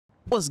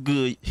What's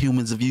good,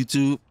 humans of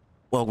YouTube?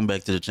 Welcome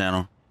back to the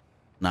channel.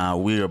 Now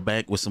we are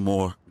back with some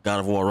more God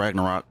of War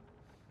Ragnarok,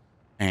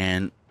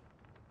 and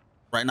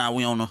right now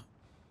we on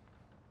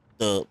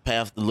the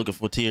path to looking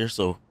for Tyr.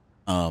 So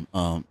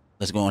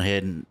let's go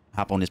ahead and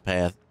hop on this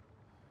path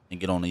and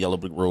get on the yellow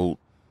brick road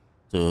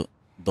to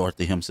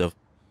Dorothy himself.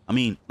 I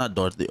mean, not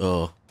Dorothy.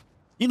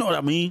 You know what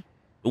I mean?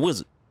 The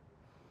wizard.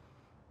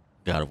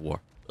 God of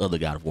War. Other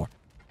God of War.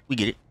 We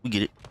get it. We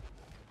get it.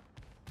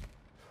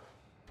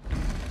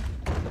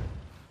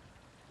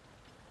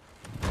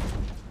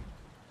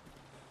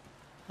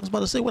 I was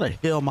about to say, what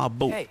the hell, my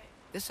boat? Hey,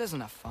 this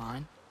isn't a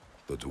find.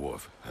 The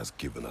dwarf has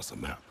given us a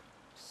map.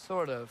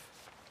 Sort of.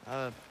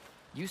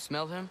 You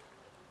smelled him?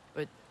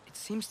 But it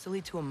seems to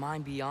lead to a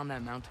mine beyond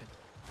that mountain.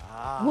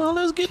 Well,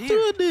 let's get to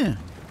it then.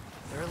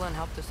 Erlen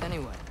helped us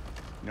anyway.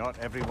 Not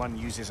everyone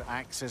uses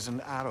axes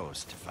and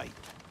arrows to fight.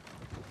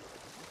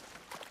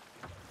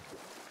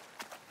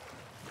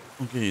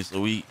 Okay,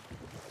 so we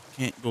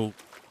can't go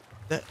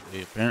that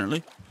way,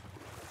 apparently.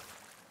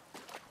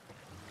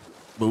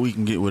 But we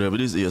can get whatever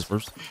this is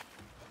first.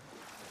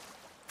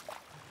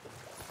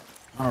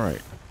 All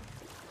right.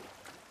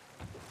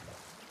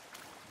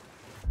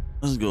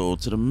 Let's go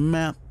to the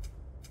map.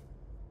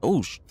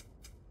 Oh,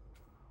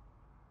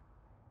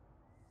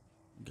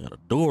 got a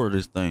door to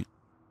this thing.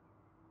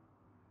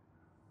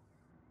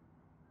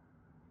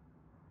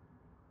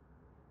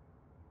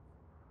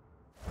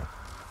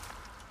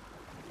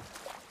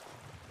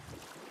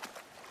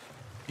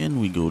 Can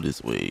we go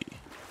this way?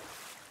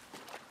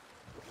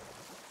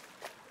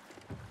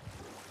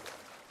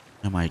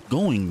 Am I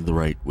going the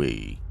right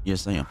way?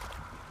 Yes, I am.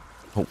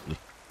 Hopefully.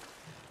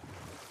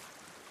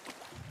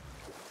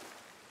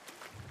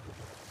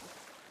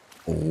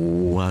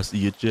 Oh, I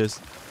see a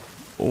chest.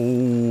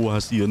 Oh, I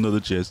see another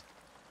chest.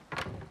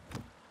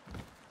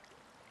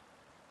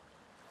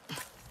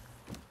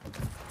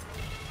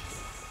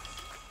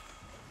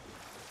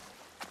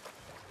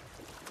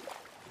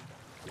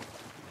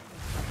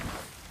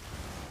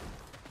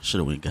 Should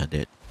have went and got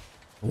that.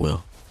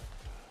 Well.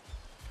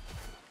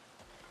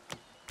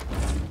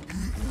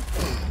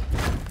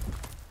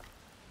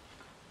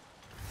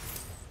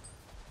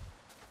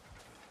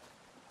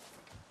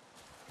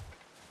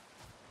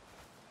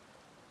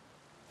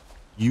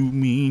 You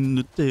mean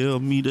to tell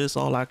me that's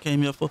all I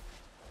came here for?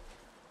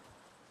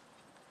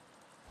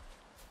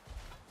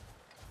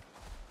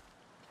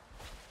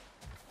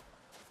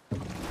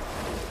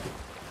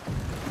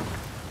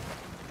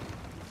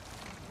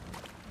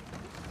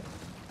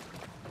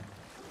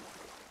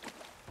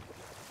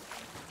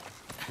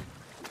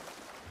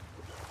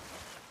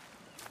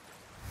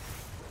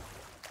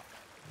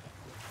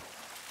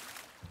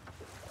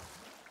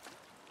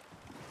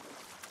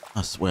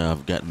 I swear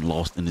I've gotten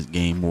lost in this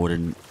game more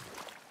than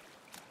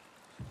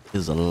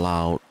is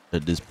allowed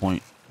at this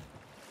point.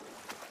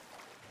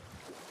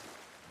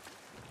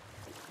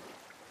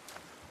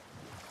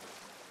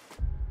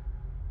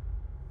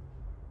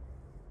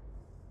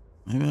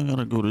 Maybe I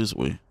gotta go this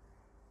way.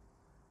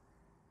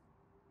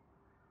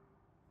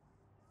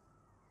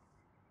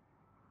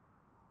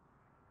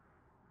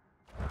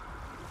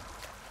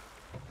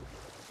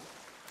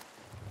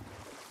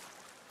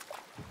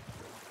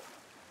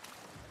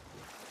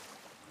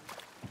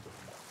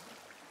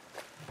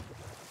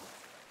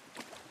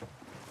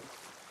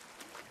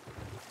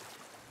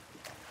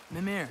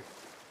 Mimir,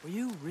 were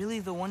you really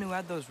the one who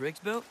had those rigs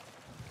built?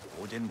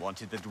 Odin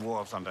wanted the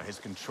dwarves under his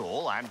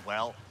control, and,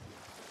 well,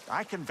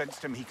 I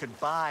convinced him he could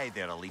buy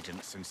their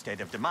allegiance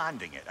instead of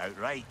demanding it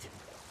outright.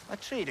 A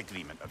trade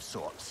agreement of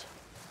sorts.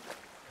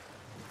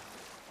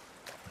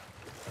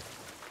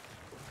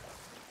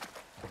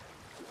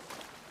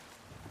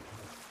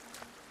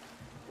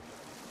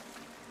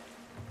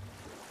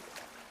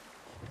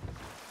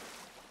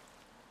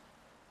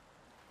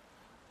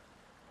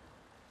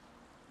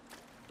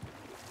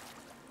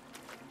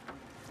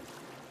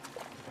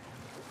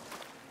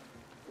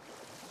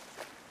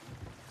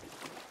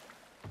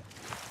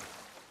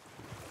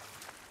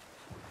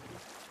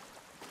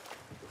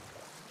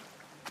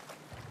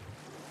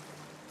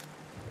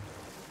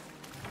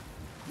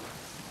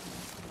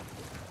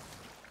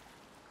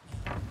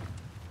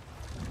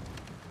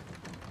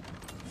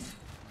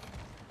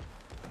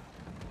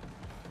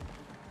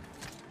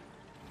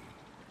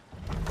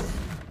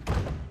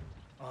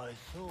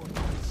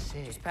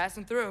 Just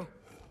passing through.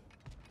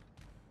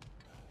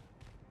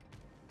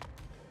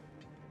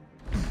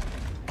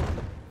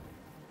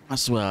 I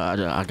swear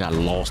I got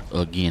lost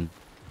again.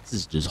 This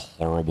is just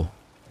horrible.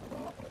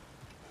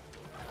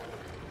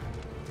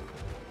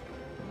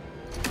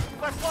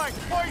 Left flank,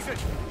 poison!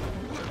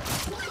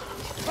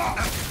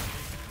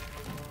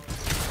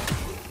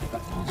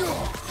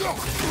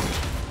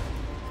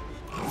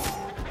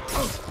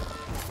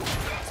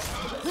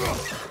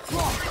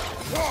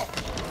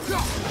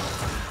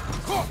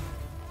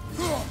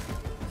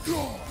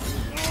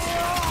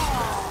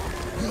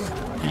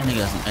 Man, they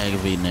got some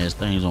aggravating ass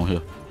things on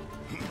here.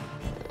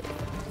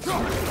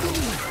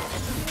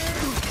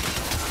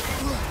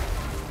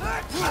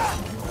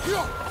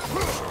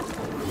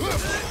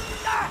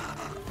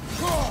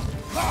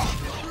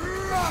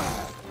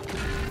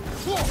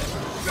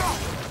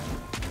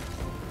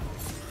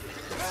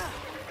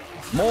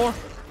 More?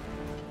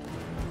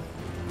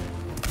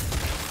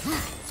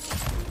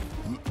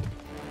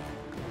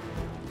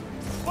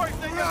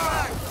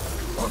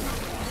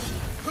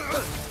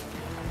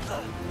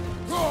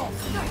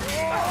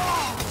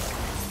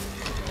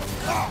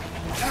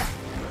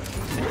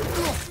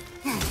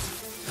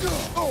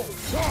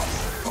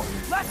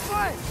 Let's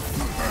fight!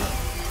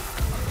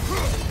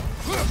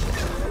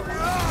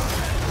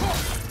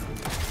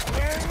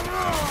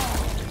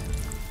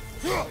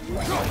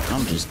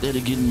 I'm just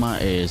steady getting my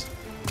ass.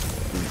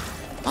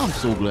 I'm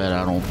so glad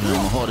I don't play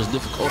on the hardest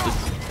difficulty.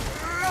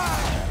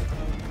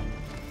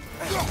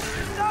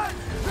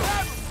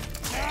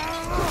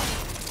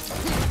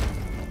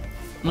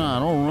 Nah,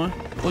 don't run.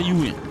 Where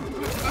you in?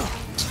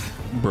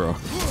 Bruh.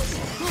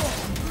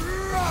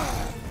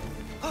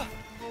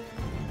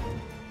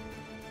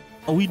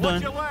 Oh, we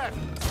done?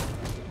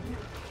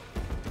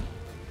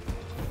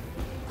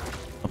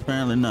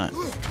 Apparently not.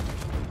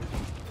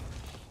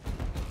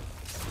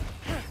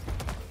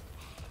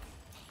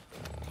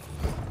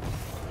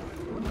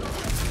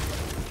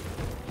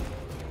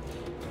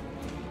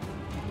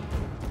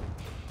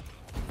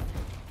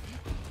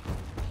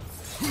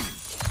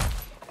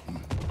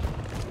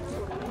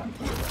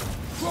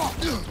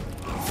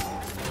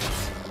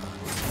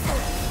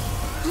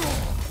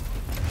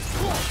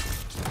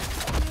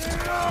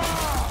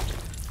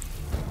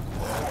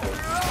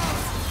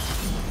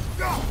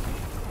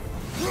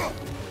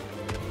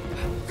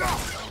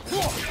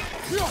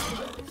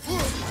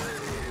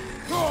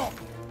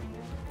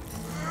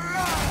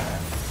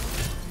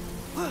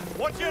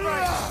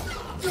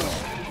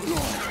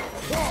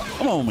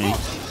 Come on, man.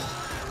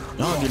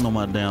 Y'all getting on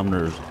my damn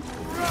nerves.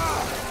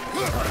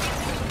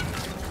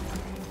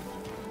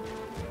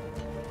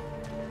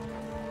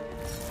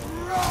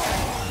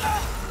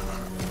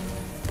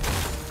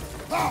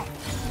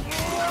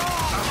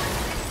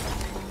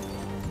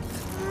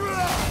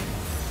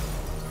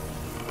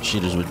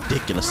 Shit is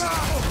ridiculous.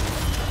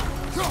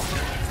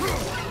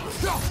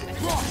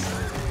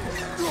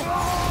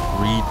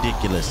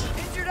 Ridiculous.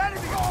 Injured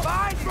enemy!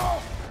 Behind you!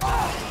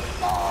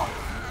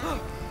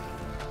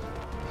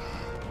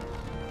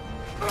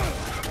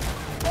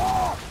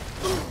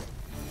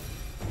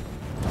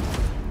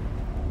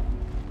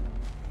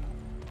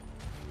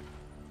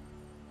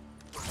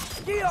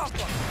 Get off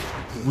him!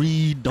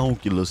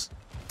 Redonkulous.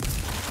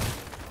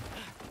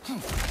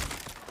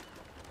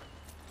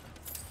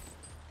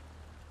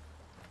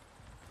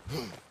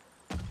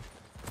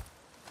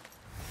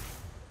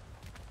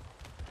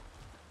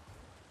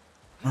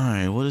 All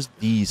right, what is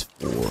these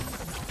for?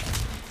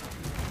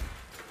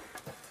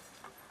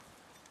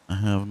 I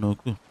have no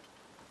clue.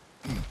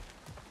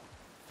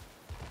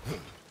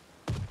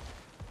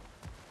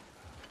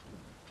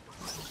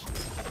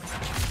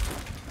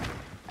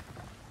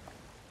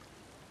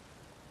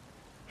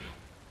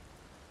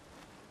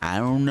 I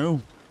don't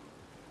know.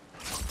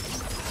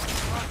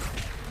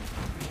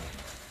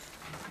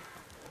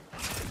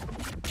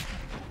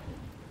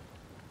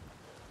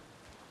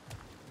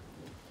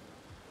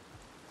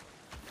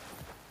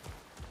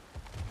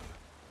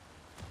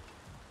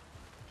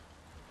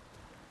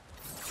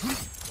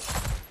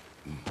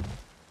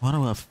 Why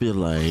do I feel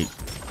like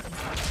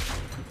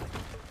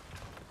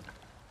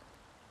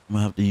I'm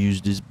gonna have to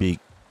use this big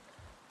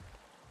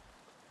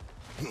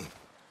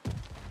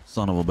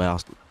son of a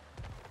bastard?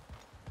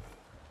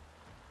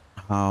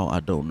 How? I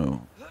don't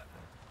know.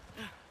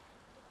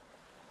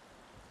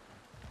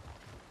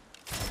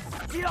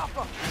 Get off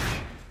him!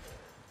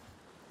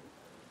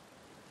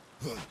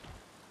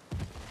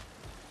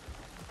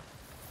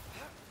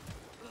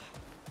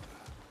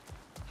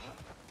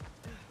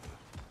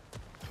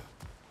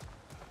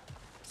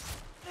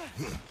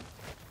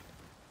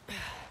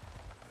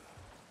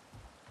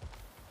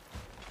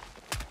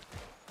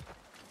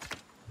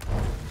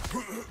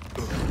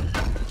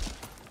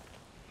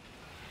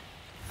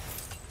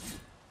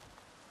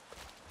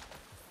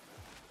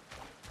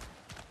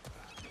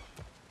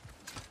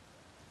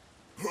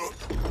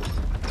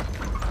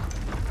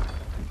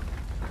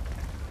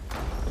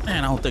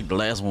 Man, I don't think the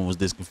last one was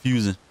this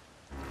confusing.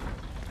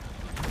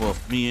 Well,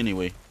 for me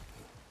anyway.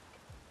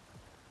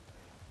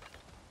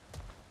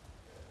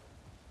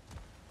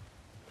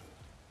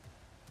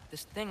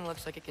 This thing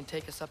looks like it can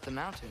take us up the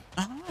mountain.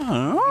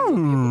 Oh. We'll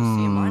be able to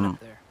see a mine up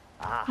there.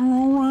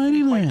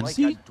 Alrighty Quite then. like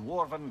See? a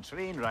dwarven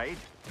train ride.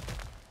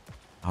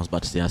 I was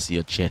about to say I see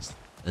a chest.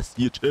 I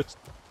see a chest.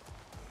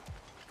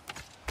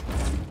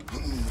 I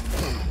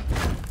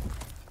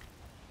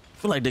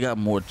feel like they got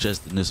more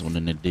chests in this one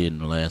than they did in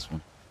the last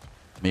one.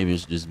 Maybe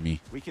it's just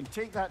me. We can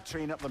take that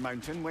train up the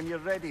mountain when you're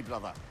ready,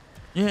 brother.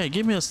 Yeah,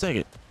 give me a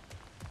second.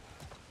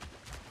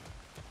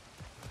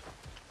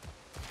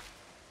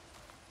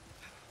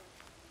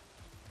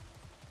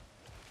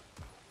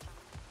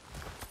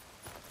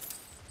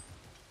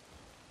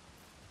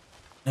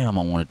 Damn,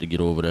 I wanted to get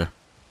over there.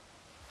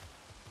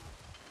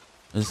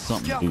 There's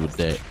something to do with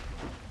that.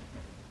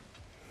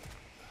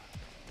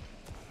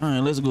 All right,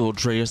 let's go,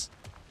 Atreus.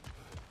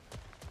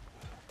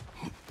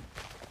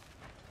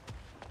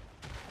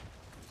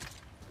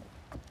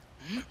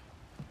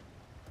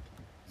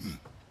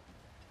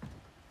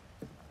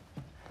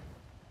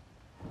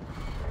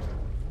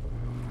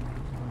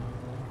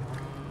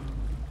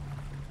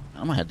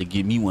 gonna have to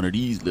get me one of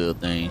these little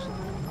things.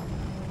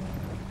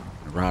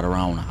 Ride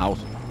around the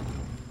house.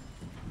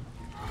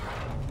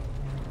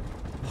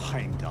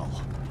 Heimdall.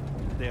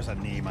 There's a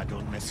name I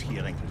don't miss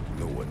hearing.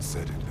 No one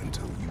said it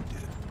until you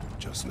did,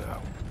 just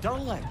now.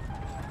 Durlin.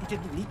 He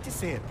didn't need to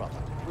say it, brother.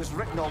 It was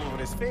written all over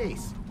his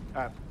face.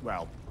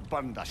 Well,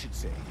 burned, I should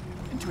say.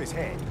 Into his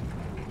head.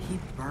 He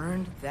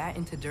burned that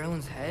into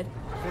Durlin's head?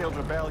 Failed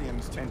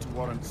rebellions tend to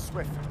warrant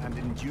swift and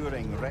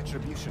enduring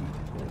retribution.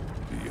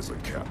 He is a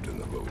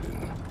captain of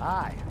Odin.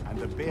 Aye, and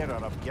the bearer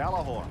of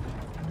Galahorn.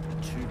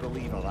 True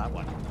believer, that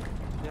one.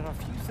 There are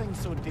few things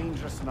so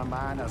dangerous in a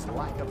man as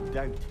lack of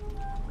doubt.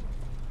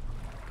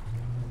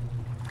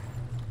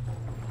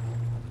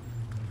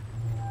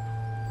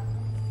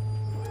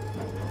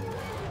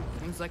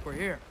 Seems like we're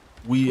here.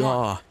 We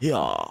are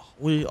here.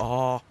 We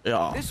are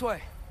here. This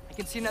way. I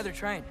can see another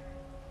train.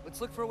 Let's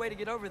look for a way to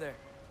get over there.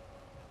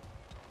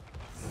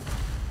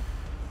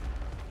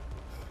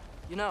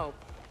 You know,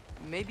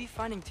 maybe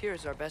finding Tyr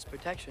is our best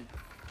protection.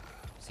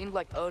 Seemed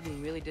like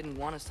Odin really didn't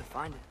want us to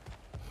find it.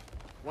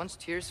 Once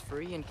Tyr's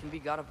free and can be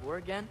god of war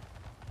again,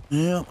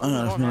 Yeah, I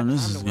got a feeling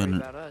this is time to worry gonna.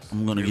 about us.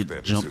 I'm gonna If get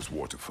that is jumped. his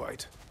war to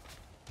fight,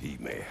 he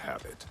may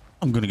have it.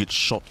 I'm gonna get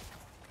shot.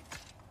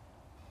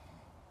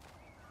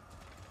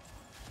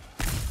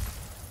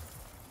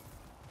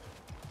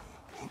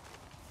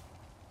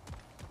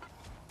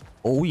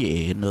 Oh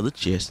yeah, another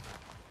chest.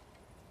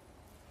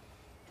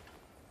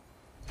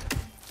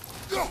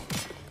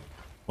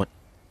 What?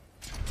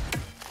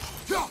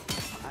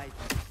 I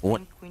What?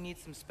 think we need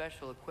some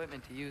special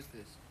equipment to use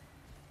this.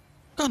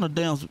 Kind of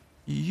down.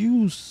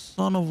 You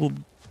son of a.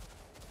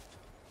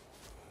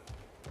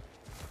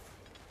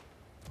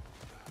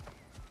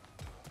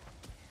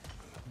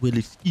 Well,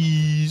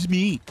 excuse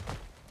me.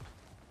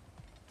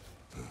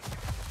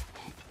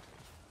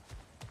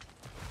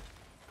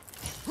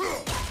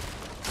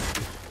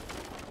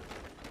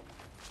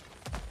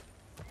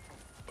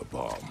 A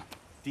bomb.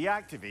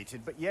 Deactivated,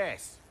 but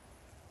yes.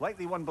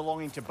 Likely one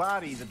belonging to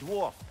Barry, the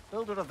dwarf,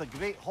 builder of the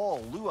Great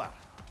Hall, Lua.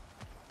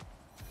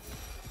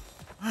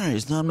 Alright,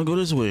 it's time to go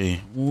this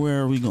way.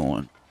 Where are we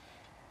going?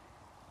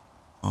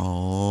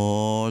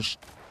 Oh,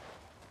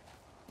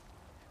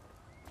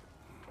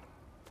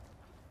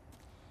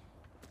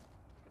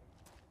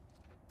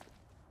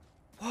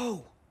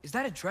 Whoa! Is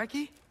that a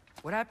Trekkie?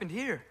 What happened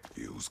here?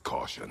 Use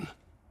caution.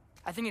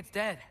 I think it's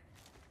dead.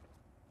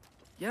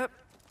 Yep.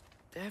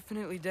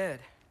 Definitely dead.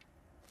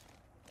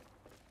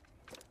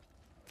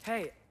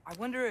 Hey, I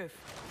wonder if...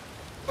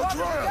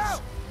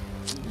 Atreus!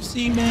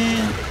 see,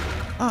 man.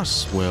 I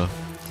swear.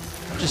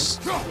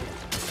 Just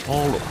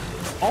all.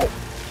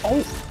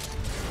 Oh.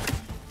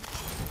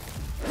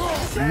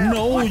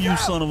 No, you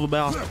son of a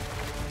bastard.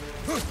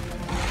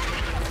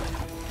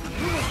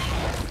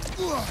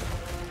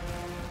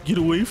 Get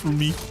away from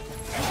me.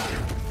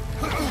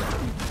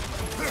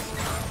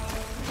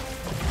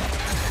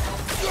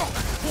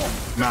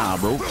 Nah,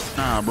 bro.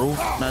 Nah, bro.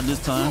 Not this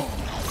time.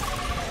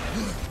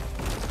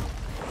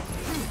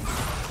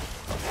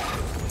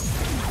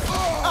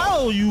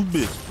 Oh, you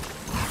bitch.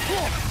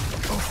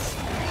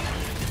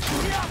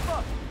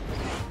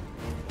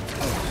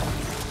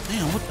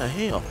 Damn, what the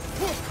hell?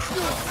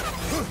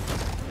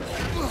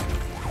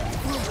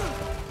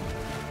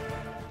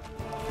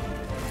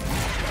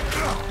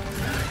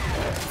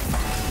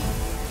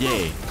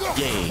 Yeah.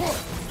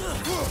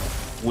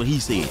 What he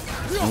said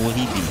and what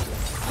he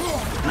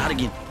did. Not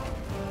again.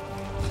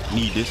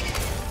 Need this.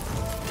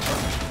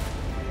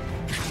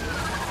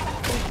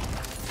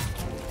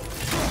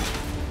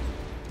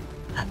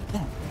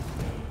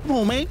 Come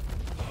on, man.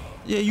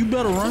 Yeah, you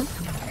better run.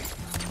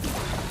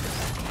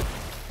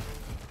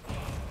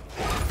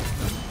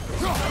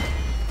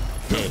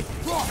 Yeah.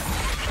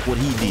 What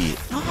he did.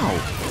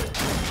 Oh.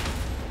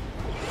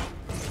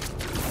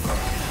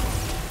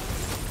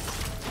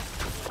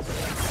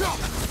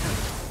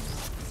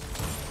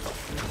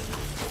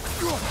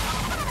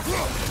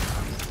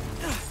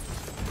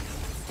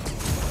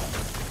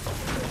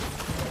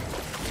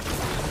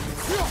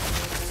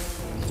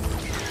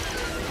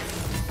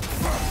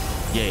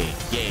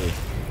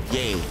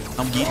 Yeah.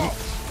 I'm getting it.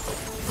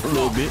 A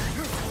little bit.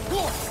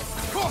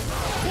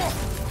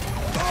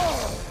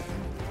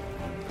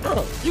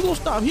 Bro, you gonna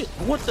stop here?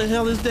 What the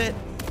hell is that?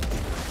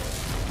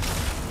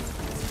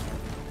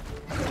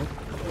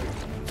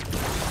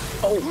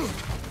 Oh.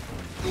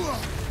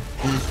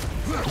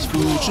 It's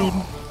food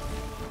shooting.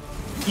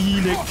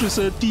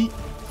 Electricity.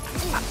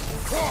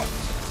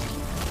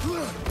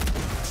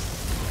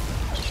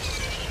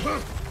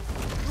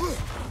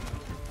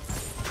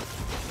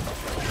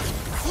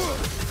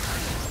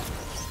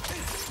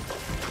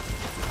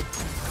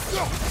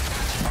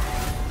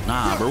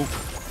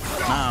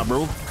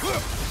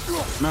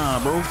 Nah,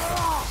 bro.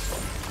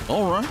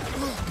 All right.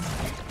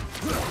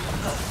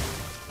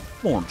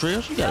 Come on,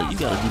 Trails. You gotta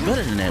do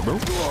better than that, bro.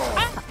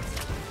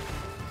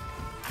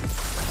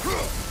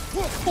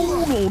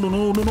 Oh,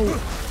 no.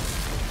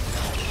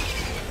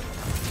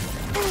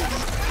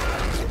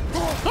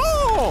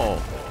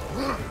 Oh!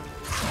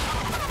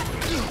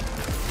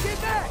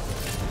 Get back!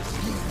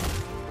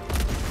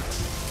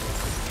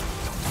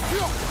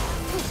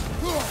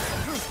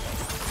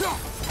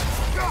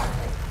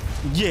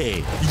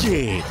 Yeah,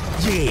 yeah,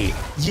 yeah,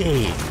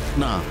 yeah.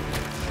 Nah,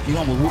 you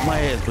almost whoop my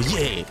ass, but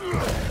yeah.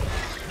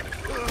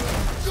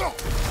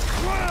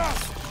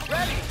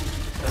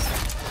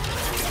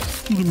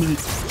 Shoot him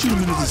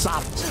in his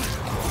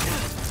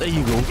esophagus. There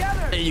you go.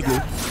 There you go.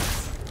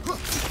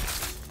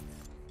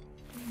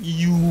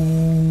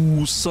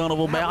 You son of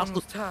a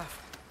bastard.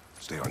 Tough.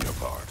 Stay on your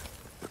guard.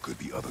 There could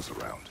be others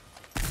around.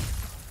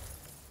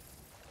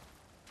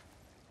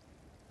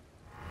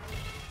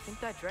 Think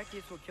that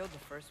Drekius will kill the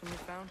first one we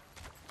found?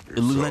 It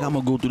looks like I'm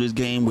gonna go through this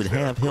game with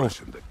half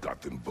health. That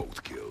got them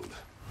both killed.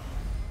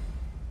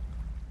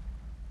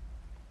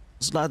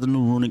 Slide the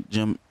new runic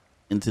gem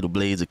into the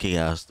blades of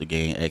chaos to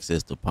gain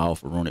access to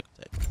powerful runic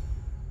attack.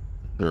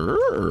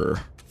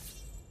 Grrr.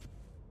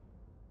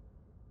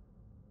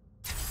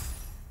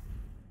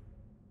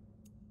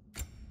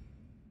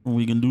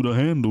 We can do the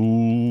handle.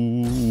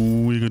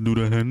 We can do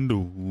the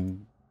handle.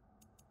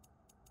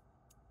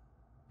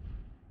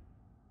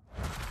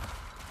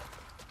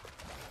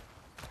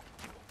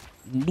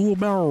 Do a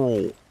barrel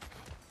roll.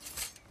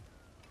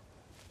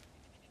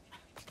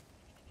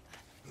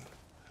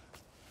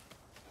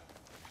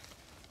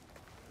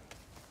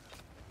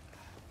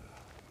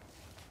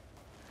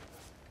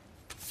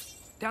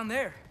 Down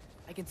there.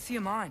 I can see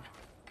a mine.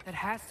 That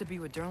has to be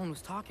what Derlin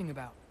was talking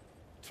about.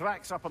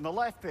 Tracks up on the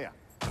left there.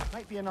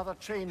 Might be another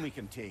train we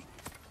can take.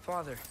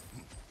 Father,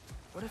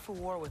 what if a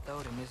war with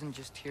Odin isn't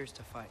just Tyr's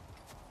to fight?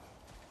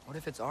 What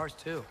if it's ours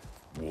too?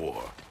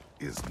 War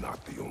is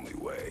not the only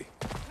way.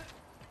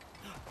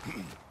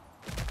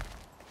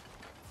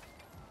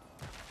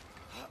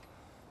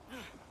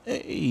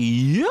 Hey,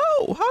 yo,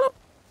 how the...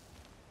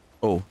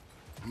 Oh.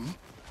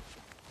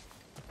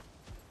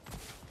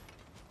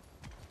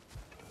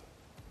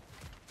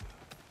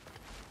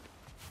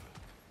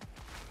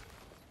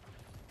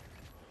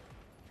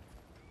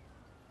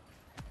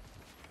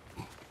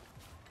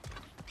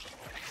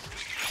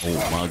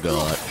 Oh my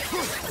God.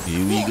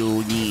 Here we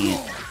go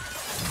again.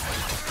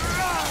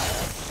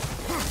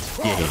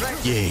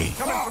 Yeah.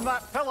 Coming from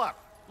that pillar.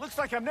 Looks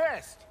like a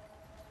nest.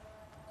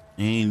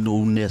 Ain't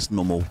no nest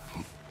no more.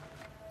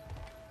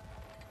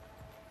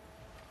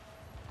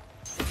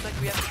 Looks like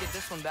we have to get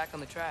this one back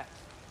on the track.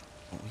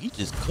 Oh, he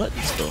just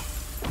cutting stuff.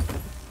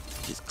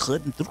 Just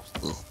cutting through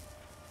stuff.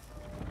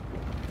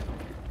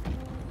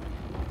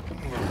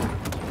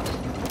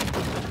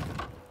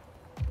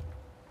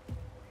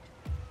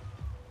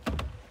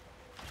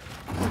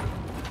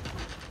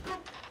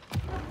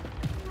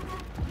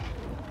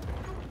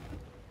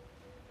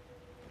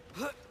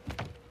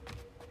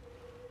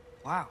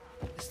 Wow,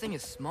 this thing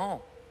is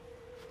small.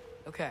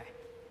 Okay,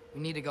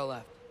 we need to go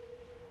left.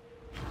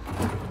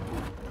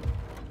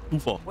 Too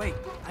far. Wait,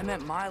 I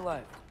meant my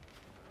left.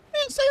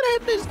 Man, say that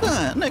this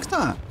time. Next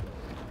time.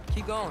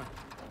 Keep going.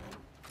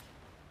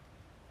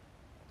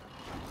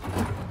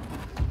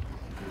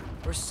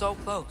 We're so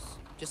close.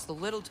 Just a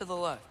little to the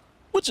left.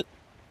 What you...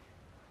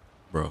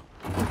 Bro,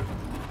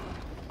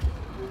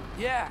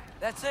 Yeah,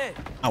 that's it.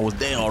 I was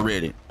there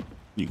already.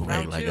 You gonna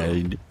act Round like two. I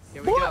didn't...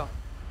 Here we go.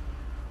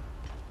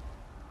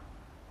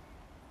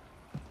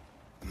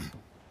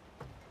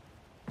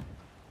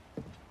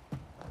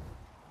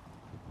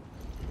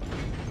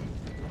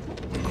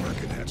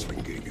 Kraken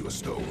hatchling gave you a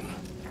stone.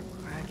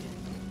 Kraken.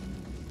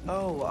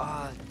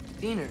 Oh,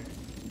 Diener.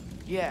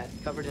 Yeah,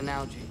 covered in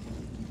algae.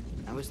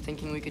 I was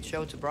thinking we could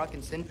show it to Brock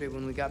and Sindri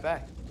when we got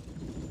back.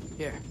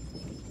 Here.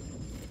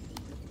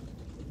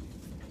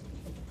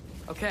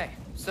 Okay,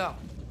 so,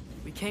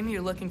 we came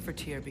here looking for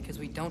Tyr because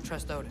we don't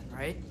trust Odin,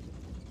 right?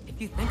 If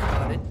you think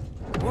about it,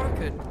 war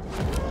could...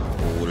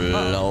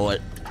 Oh,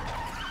 Lord.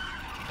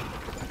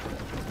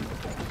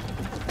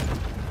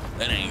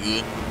 That ain't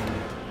good.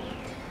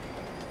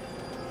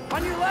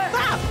 On your left!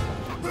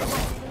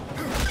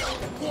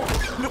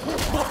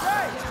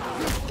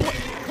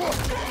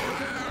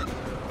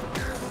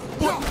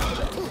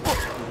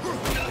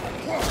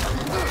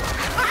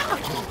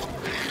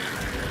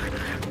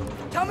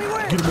 Tell me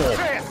when! Get him off.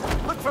 Chris,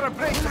 look for a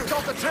brake to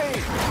stop the train.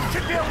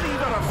 Should be a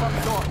lever of some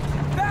sort.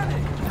 Found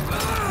it!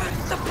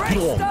 The brake's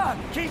Get on. stuck!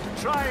 Keep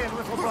trying,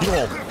 little brother. Get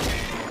off.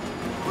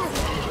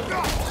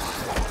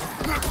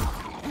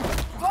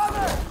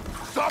 Father!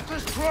 Stop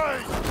this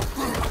train!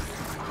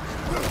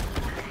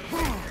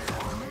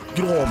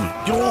 Get on me.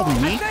 Get on me,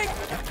 I man. think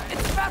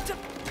it's about to...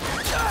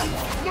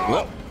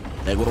 Well,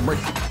 there go the break.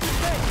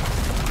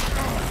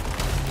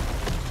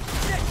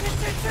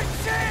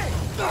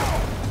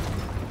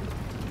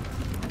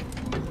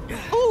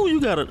 Oh, you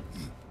got a...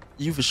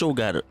 You for sure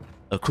got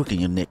a crook in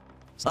your neck.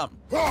 Something.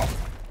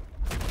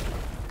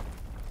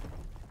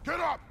 Get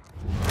up!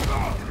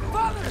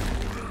 Father!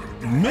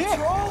 Man,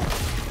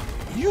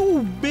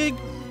 you big,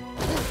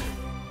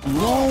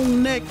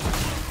 long neck.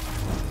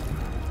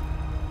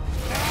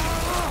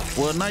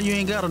 Well, now you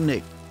ain't got a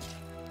neck.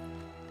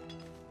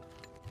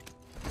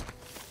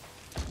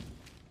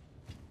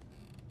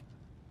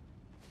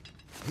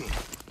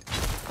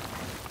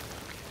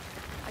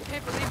 I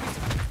can't believe we...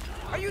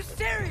 Are you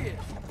serious?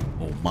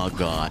 Oh my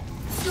God.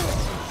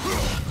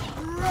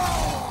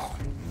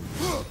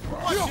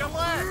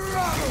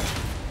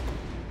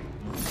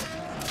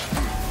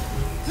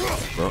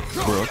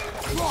 Bro.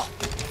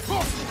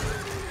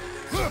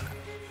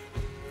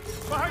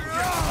 Behind you,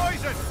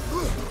 poison!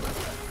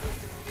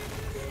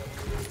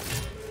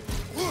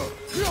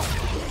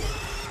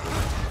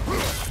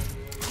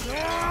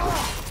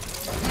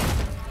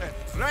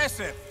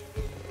 Impressive!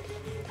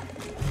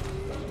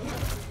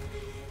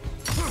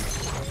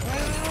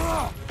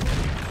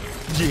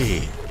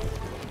 Yeah.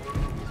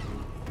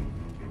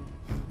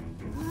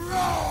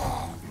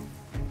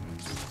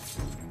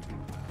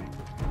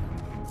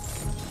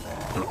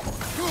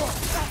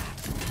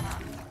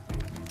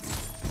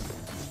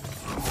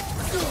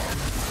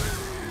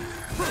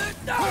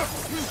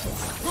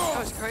 That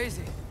was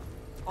crazy.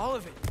 All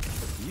of it.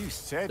 You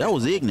said That it,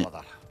 was ignorant.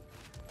 brother.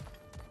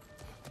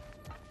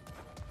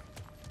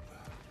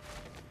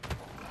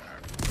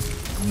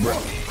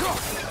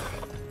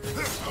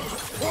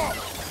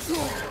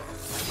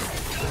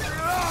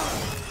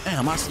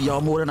 Damn, I see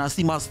y'all more than I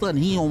see my son.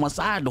 He on my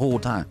side the whole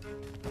time.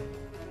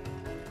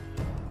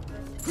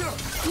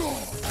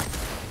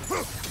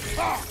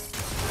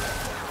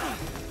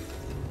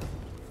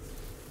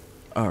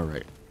 All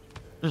right,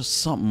 there's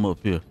something up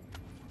here.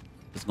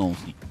 Let's go and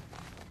see.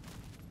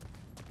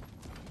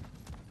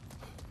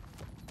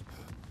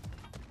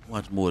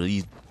 Watch more of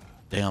these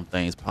damn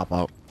things pop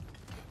out.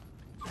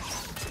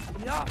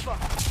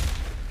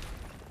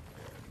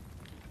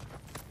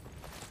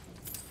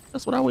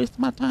 That's what I wasted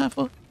my time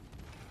for.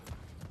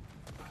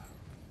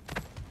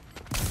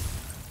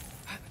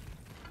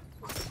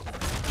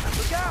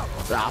 Look out!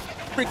 I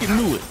freaking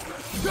knew it.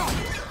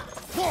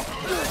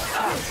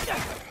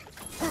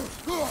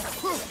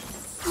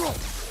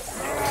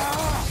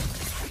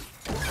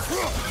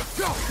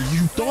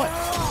 You thought?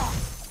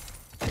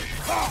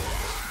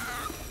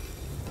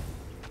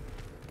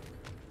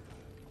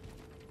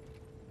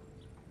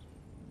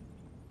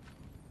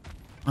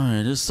 All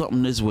right, there's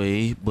something this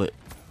way, but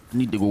I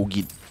need to go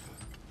get.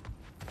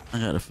 I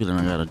got a feeling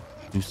I gotta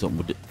do something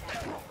with it,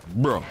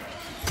 bro.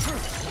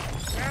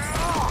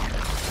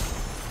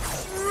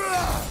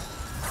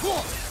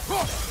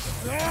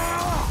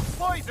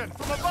 Poison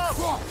from above!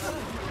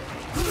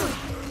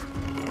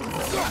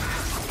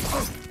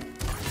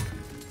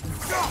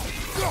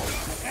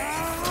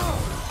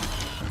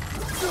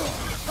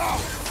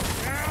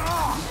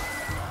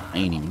 I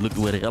ain't even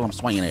looking where the hell I'm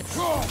swinging at.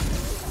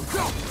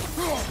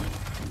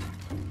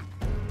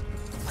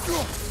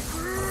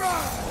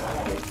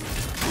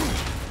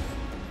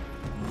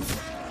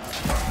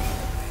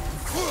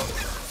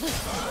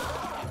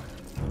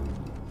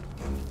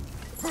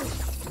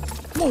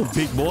 Come on,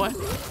 big boy.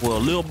 Well,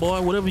 little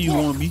boy, whatever you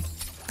want to be.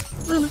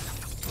 Really?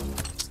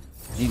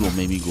 He gonna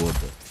make me go up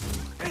there.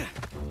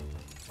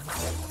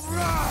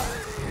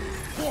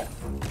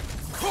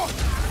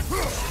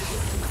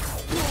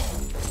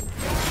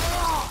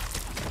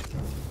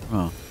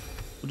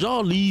 Would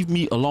y'all leave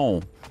me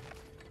alone?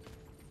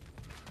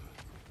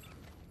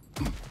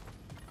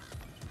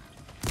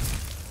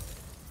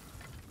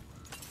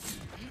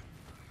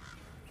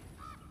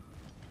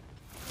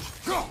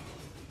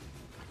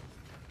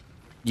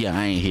 Yeah,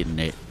 I ain't hitting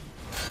that.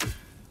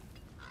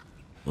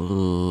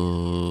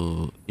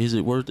 Is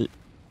it worth it?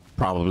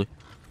 Probably.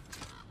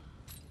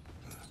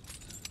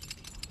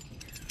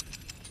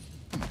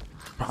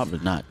 Probably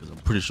not, because I'm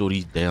pretty sure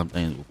these damn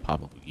things will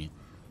pop up again.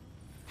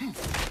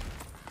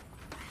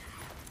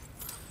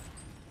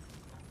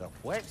 The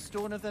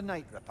whetstone of the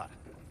Night Ripper.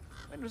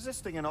 When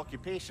resisting an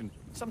occupation,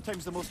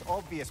 sometimes the most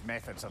obvious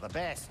methods are the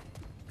best.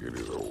 It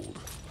is old.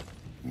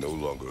 No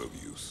longer of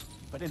use.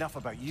 But enough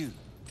about you.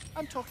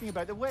 I'm talking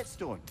about the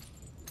whetstone.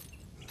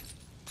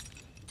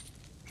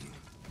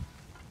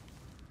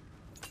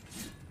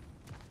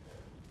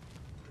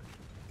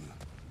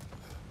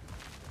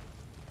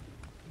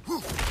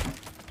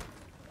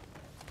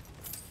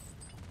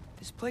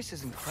 This place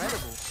is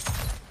incredible.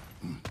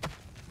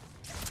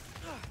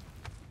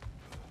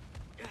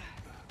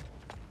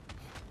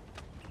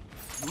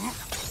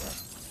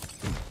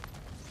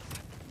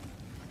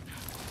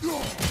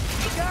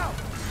 Look out!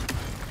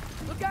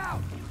 Look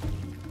out!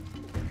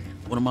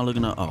 What am I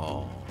looking at?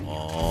 Oh,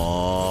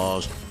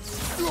 oh,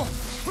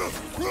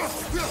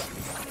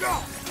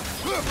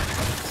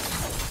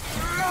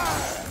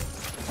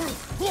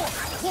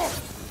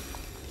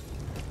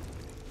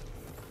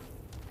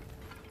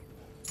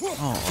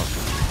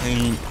 a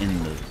pain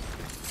in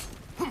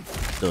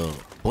the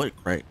butt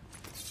crack.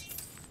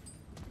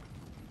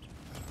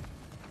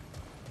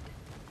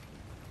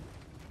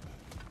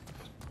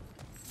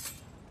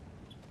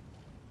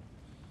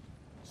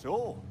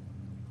 So,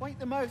 quite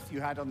the mouth you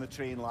had on the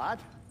train, lad.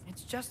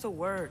 It's just a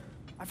word.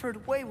 I've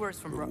heard way worse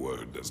from The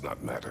word does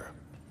not matter.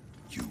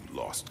 You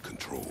lost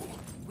control.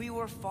 We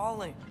were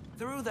falling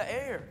through the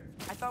air.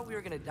 I thought we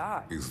were gonna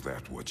die. Is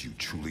that what you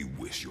truly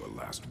wish your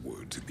last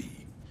word to be?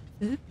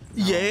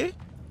 Yeah.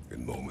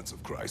 In moments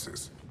of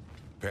crisis,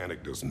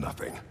 panic does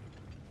nothing.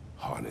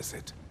 Harness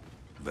it.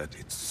 Let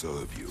it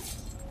serve you.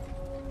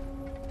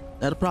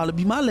 That'll probably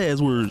be my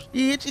last words.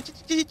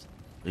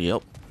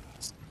 Yep.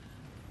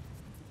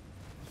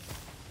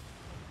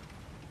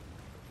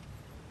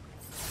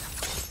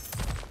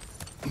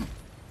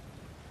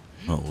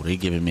 Oh, Oh, they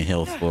giving me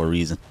health for a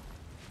reason.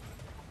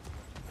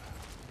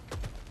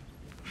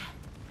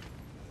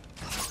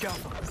 Go. On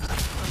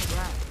the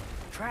ground.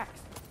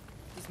 Tracks.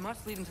 These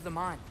must lead into the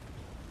mine.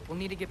 We'll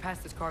need to get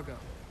past this cargo.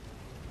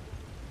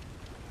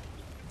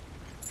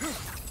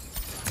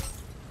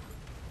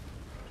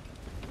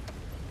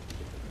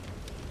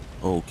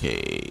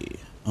 Okay.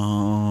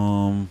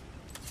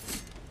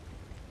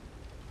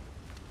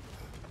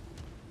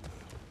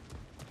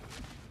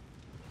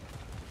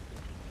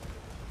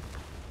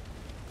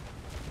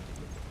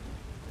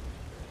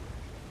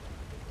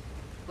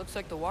 Looks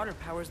like the water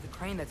powers the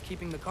crane that's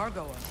keeping the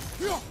cargo up.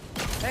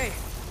 Hey,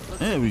 looks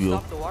There like we go.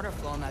 Stop the water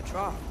flow in that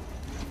trough.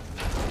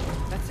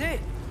 That's it.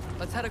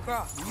 Let's head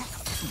across.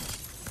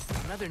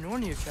 Another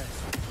Nornir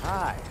chest.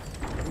 Aye.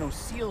 No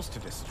seals to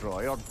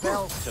destroy or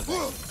bells to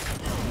this.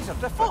 These are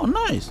different. Oh,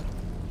 nice.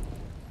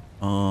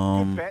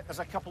 Bet there's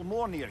a couple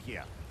more near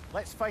here.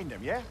 Let's find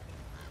them, yeah?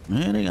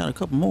 Man, they got a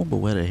couple more, but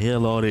where the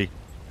hell are they?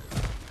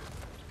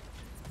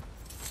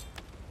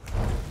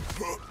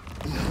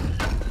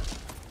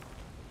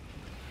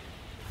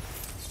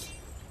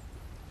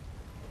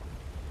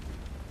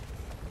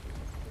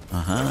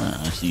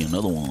 I see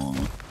another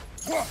one.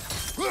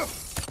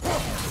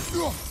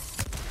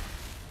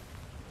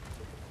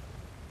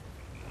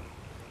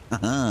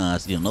 I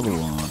see another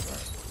one.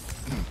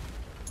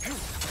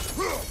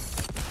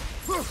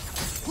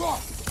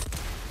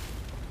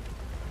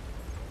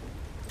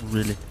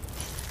 Really?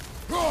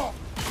 Oh.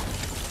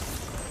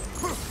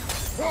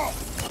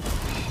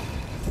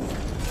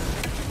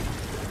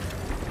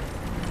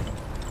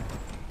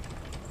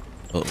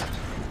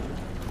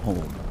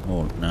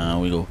 Oh, nah,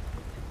 we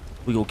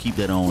go keep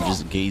that on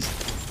just in case.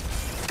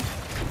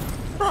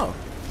 Bro.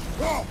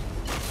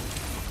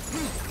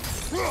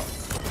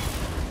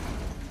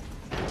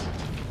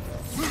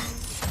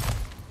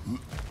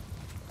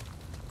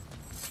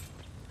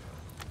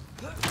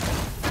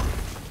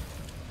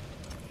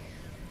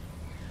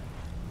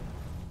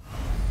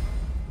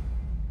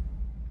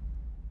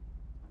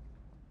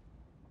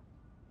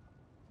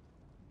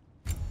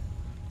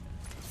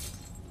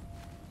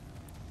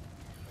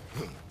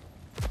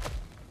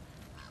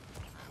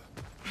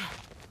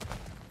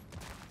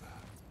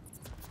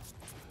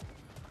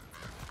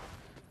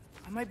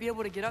 I might be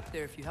able to get up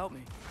there if you help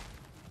me.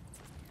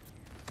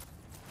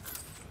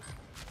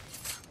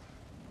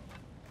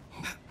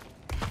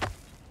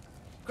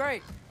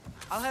 Great.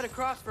 I'll head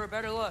across for a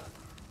better look.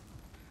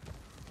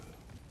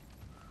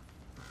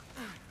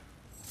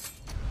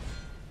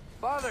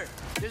 Father,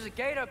 there's a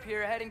gate up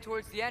here heading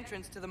towards the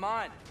entrance to the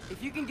mine.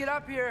 If you can get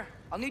up here,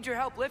 I'll need your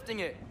help lifting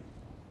it.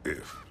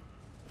 If.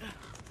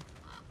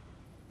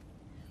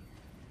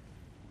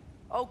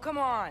 Oh, come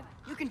on.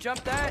 You can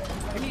jump that.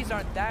 Your knees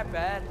aren't that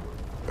bad.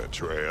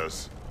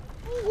 Atreus.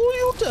 Who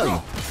you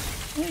telling?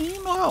 Man,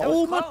 you know how That was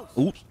old my...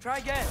 close. Oops. Try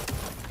again.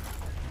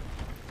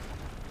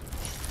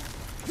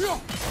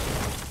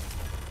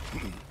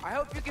 I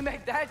hope you can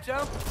make that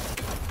jump.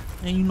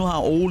 And you know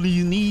how old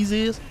these knees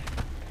is?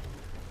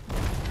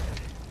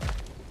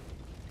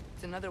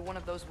 It's another one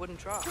of those wooden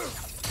troughs.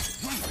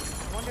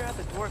 I wonder how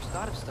the dwarves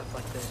thought of stuff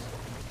like this.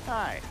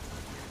 Aye.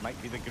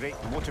 Might be the great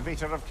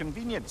motivator of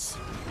convenience.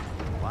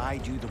 Why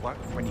do the work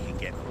when you can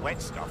get wet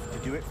stuff to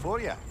do it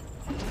for you?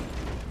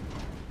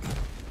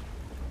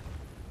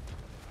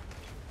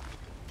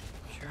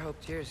 Sure hope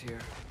Tyr's here.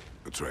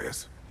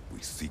 Atreus, we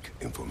seek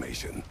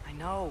information. I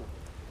know.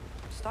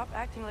 Stop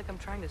acting like I'm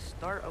trying to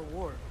start a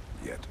war.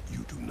 Yet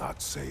you do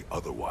not say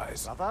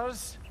otherwise.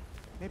 Brothers,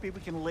 maybe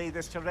we can lay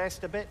this to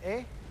rest a bit,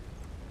 eh?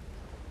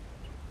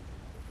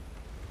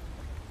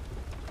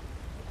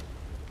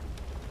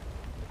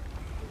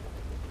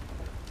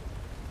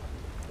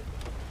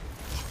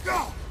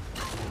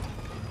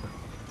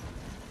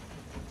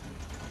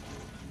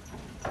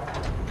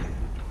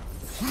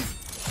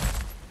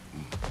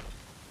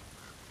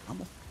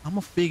 I'm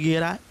gonna figure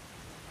it out.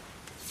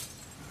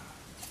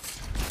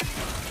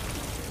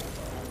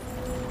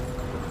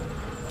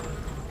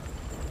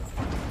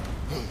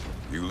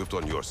 You lift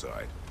on your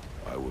side.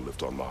 I will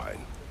lift on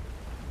mine.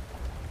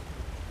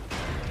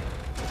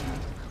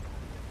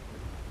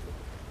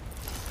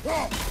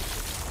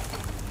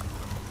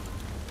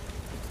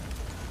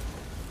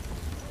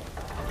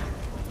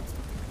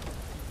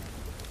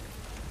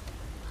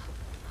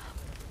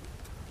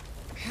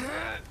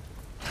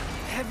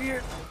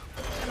 Heavier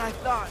than I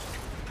thought.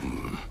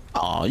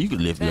 Oh, you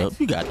can lift it up.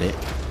 You got that.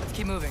 Let's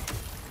keep moving.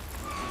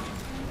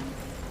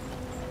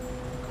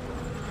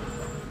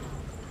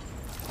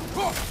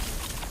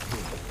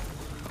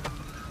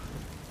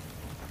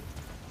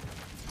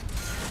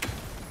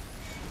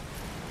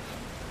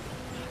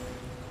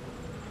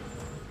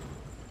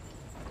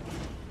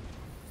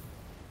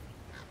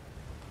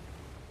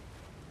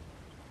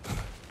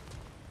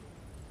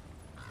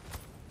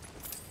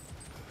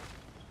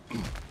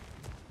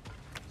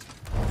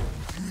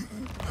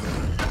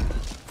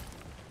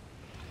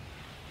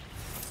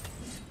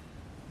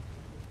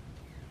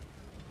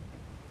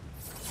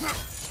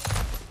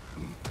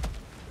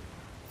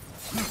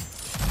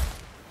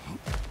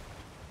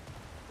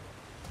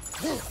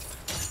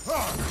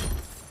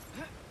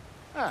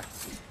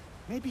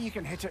 Maybe you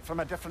can hit it from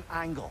a different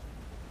angle.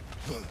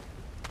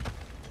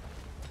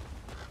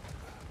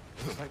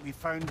 Looks like we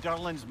found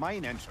Durlin's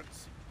mine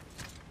entrance.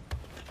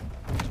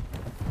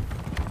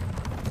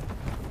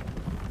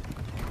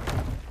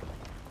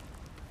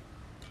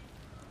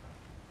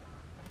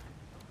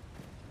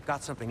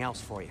 Got something else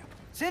for you.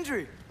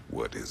 Sindri!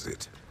 What is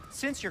it?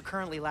 Since you're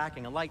currently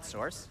lacking a light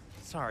source,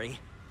 sorry,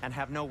 and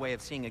have no way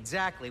of seeing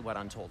exactly what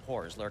untold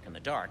horrors lurk in the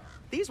dark,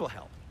 these will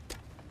help.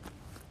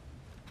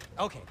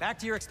 Okay, back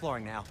to your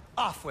exploring now.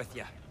 Off with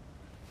you.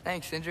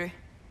 Thanks, Sindri.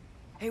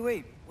 Hey,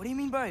 wait, what do you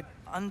mean by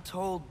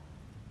untold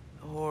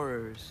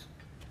horrors?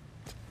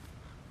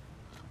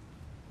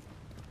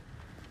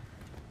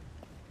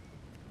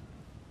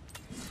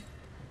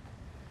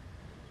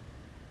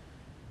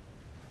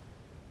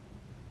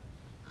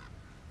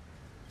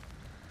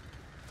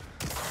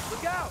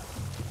 Look out!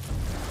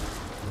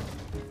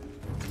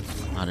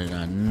 How did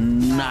I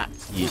not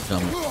see it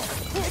coming?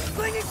 It's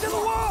clinging to the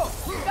wall!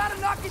 You gotta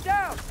knock it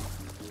down!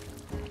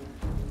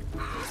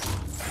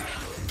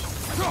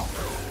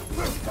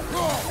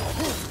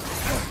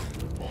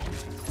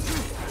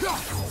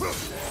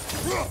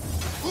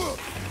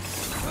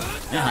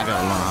 Yeah, I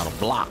gotta learn how to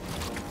block.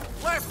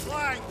 Left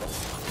flank!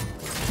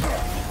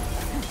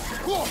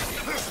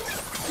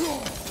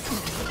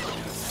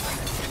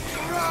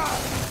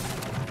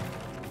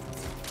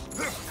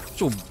 Put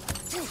your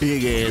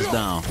big ass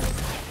down.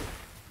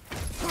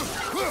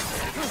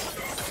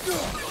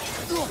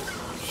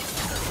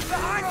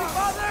 Behind you,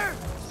 mother!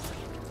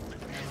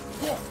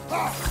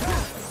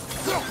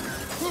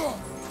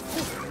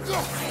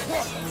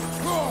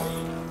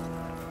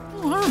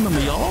 Oh, I remember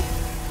y'all.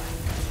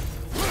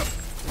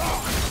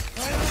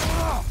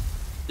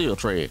 Still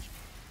trash.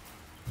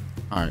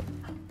 All right.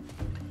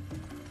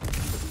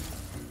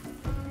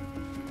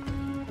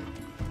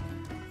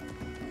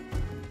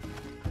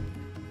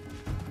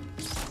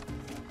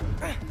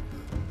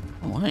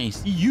 Oh, I ain't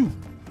see you.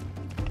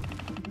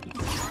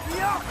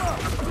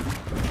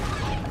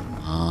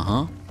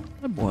 Uh-huh.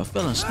 That boy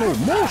fell in slow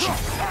motion.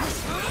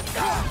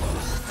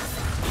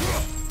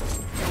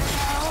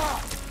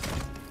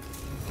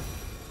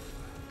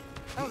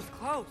 That was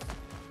close.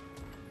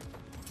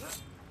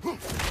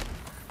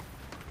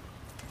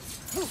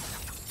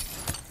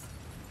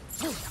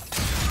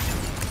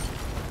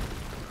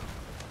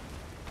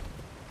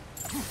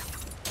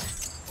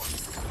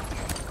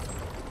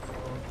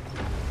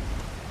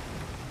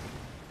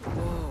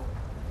 Whoa,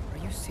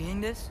 are you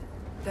seeing this?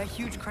 That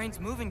huge crane's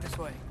moving this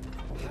way.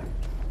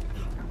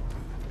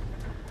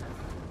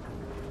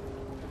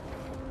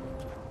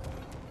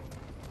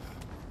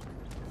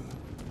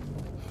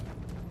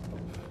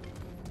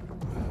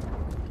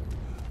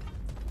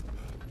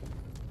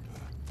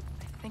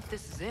 I think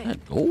this is it.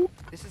 That gold?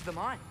 This is the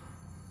mine.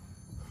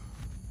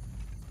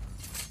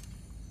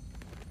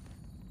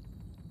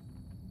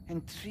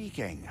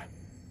 Intriguing.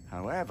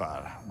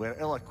 However, we're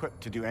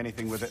ill-equipped to do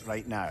anything with it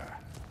right now.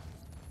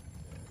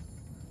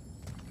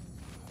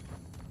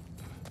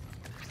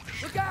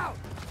 Look out!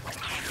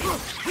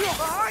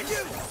 Behind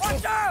you!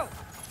 Watch out!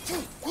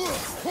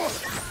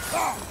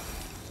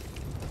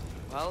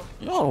 Well,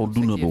 Y'all don't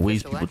do nothing but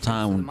waste people's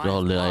time with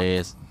y'all little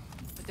ass.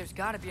 but there's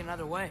gotta be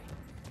another way.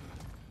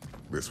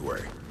 This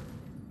way.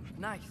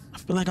 Nice. I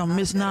feel like I'm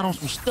missing out on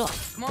some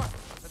stuff. Come on,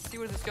 let's see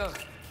where this goes.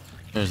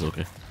 It's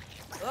okay.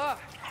 Ugh,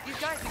 these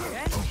guys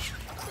again?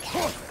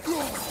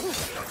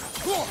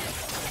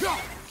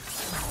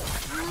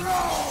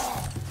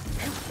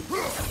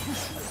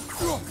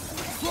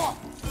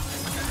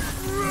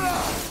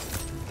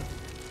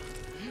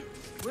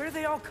 Where are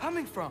they all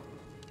coming from?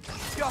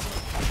 Yo.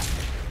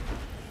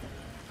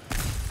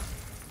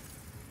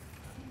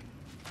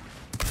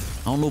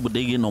 I don't know, but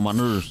they getting on my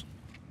nerves.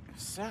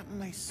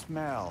 Certainly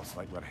smells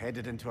like we're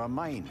headed into a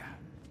mine.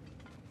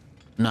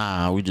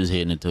 Nah, we just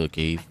heading into a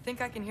cave. I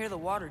think I can hear the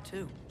water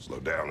too. Slow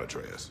down,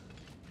 Atreus.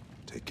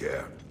 Take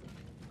care.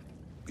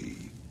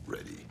 Be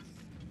ready.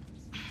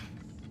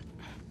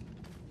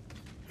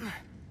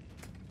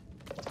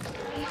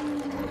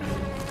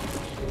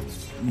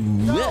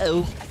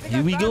 Whoa,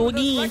 here we go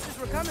again.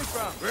 Were coming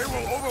from. They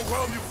will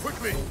overwhelm you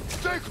quickly.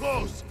 Stay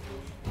close.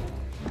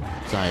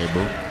 Sorry,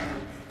 bro.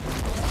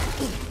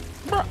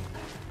 Bruh.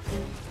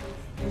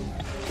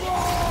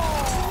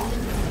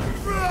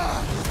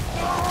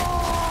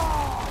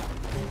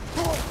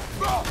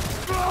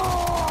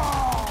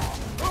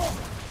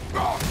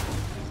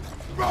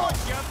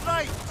 You're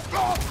right!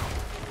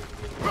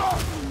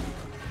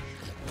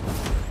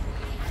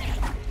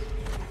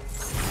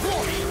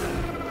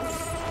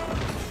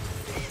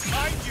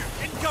 Behind you!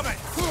 Incoming!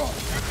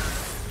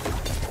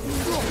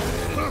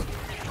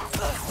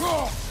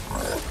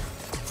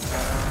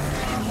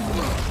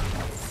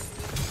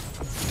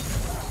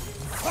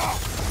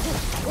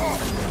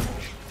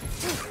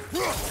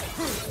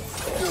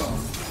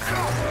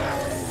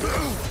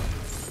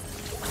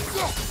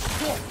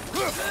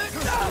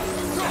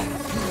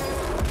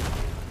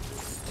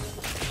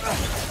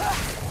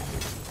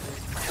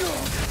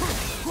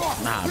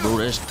 Nah, bro,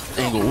 that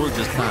ain't gonna work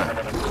this time.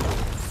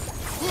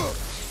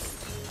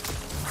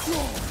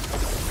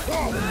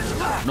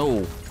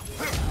 No,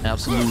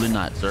 absolutely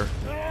not, sir.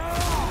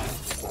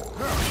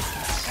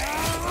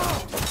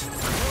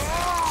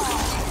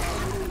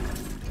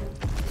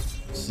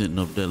 Sitting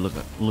up there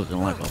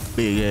looking like a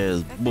big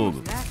ass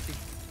booger.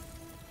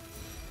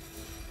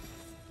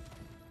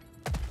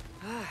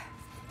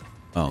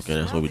 Oh, okay,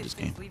 that's what we just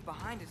came. Leave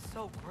behind is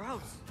so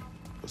gross.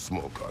 A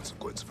small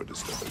consequence for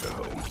disturbing their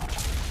home.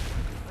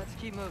 Let's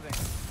keep moving.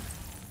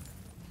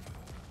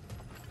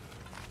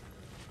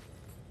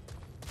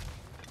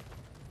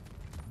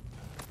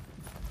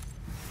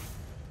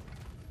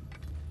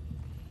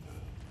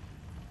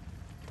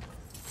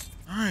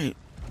 All right,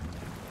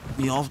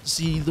 we off to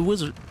see the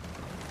wizard.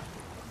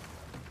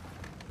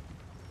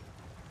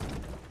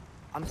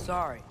 I'm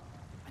sorry.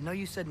 I know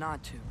you said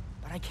not to,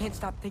 but I can't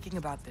stop thinking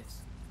about this.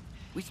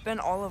 We spend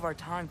all of our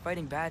time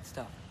fighting bad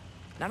stuff,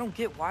 and I don't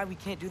get why we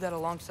can't do that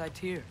alongside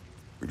Tyr.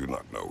 We do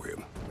not know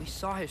him. We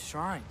saw his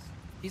shrines.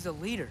 He's a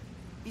leader.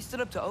 He stood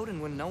up to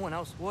Odin when no one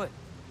else would.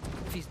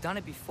 If he's done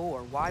it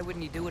before, why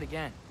wouldn't he do it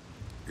again?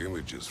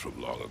 Images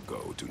from long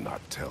ago do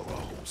not tell the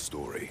whole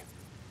story.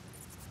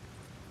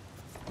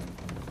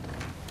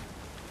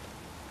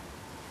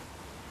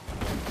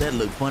 That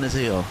looked fun as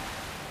hell.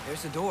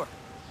 There's a door.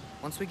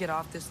 Once we get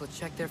off this, let's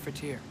check there for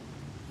Tyr.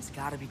 He's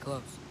gotta be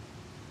close.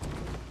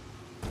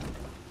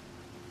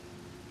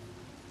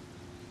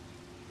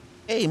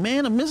 Hey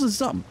man, I'm missing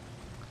something.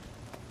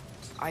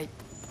 I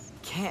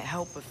can't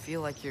help but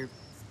feel like you're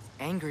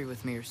angry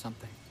with me or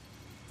something.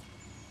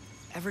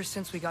 Ever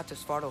since we got to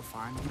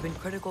Svartalfheim, you've been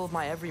critical of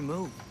my every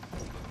move.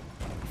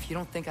 If you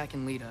don't think I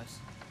can lead us,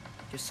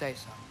 just say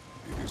so.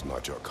 It is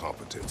not your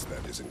competence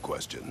that is in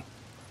question.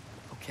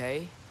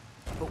 Okay?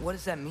 But what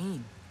does that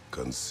mean?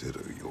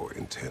 Consider your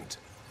intent.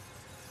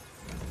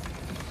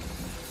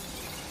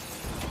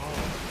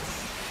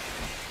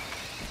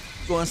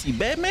 You want to see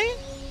Batman?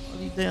 What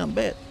are you damn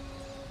bat?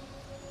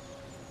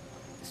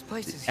 This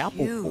place is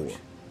Apple huge. core.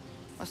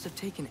 Must have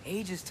taken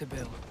ages to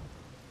build.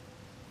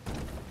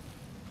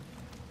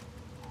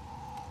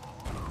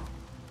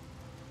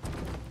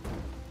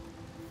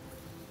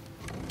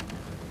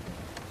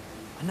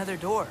 Another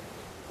door.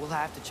 We'll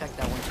have to check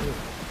that one too.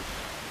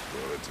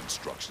 Word's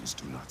instructions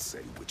do not say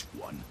which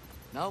one.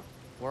 Nope,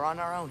 we're on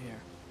our own here.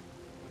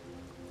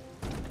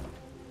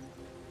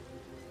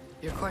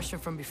 Your question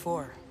from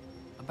before,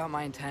 about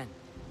my intent.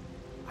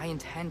 I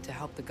intend to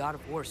help the God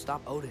of War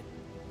stop Odin.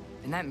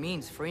 And that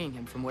means freeing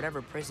him from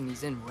whatever prison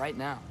he's in right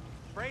now.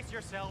 Brace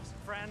yourselves,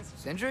 friends,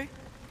 Sindri?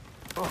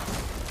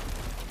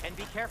 and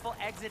be careful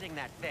exiting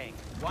that thing.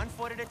 1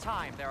 foot at a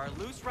time. There are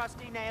loose,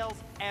 rusty nails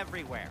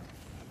everywhere.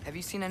 Have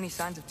you seen any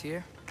signs of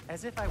Tyr?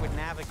 As if I would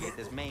navigate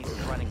this maze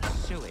of running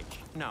sewage.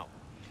 No.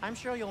 I'm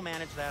sure you'll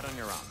manage that on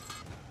your own.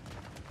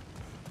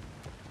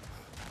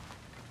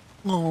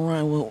 All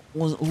right, well,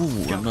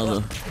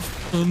 another.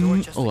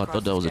 Oh, I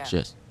thought that was a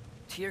chest.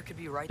 Tyr could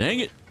be right Dang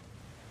there. it!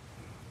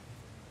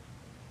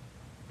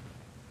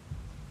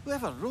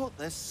 Whoever wrote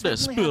this That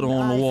certainly had spitter an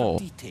on the eye for wall.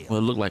 detail. Well,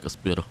 it looked like a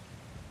spitter.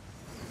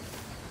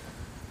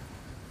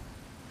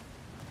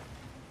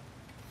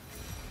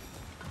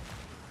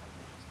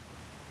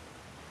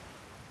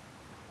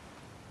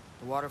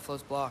 The water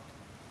flow's blocked.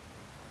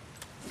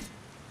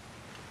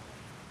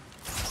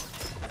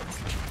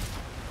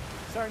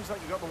 Sounds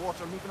like you got the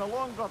water moving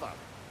along, brother.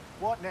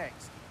 What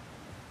next?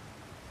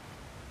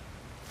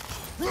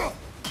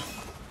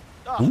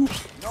 Ah,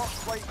 Oops. not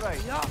quite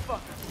right. Yeah,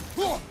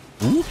 fucker.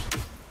 Oops.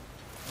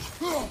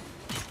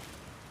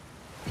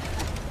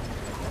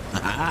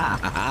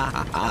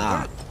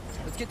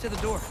 Let's get to the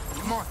door.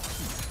 Come on.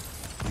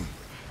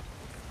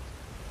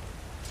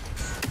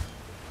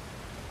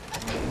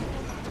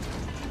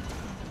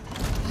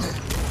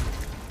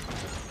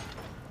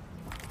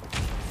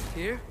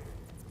 Tyr?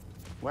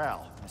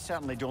 Well, I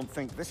certainly don't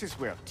think this is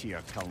where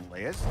Tyr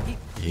currently is.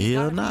 He's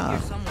Hell gotta be nah.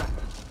 here somewhere.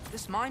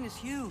 This mine is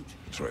huge.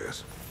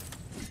 Atreus,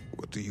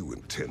 what do you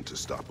intend to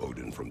stop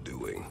Odin from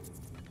doing?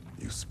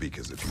 You speak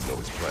as if you know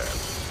his plan.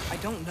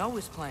 I don't know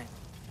his plan.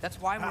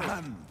 That's why we're...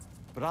 Ahem.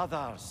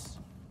 Brothers,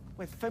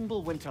 with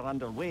Fimbulwinter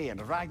underway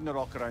and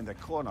Ragnarok around the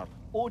corner,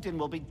 Odin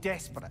will be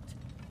desperate.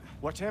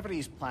 Whatever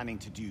he's planning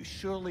to do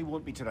surely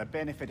won't be to the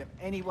benefit of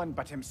anyone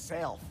but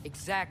himself.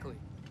 Exactly.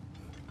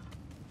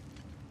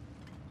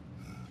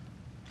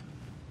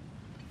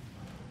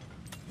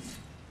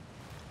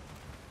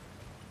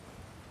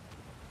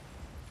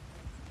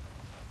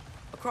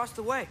 Across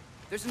the way,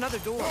 there's another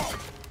door.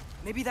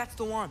 Maybe that's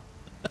the one.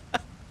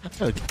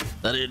 I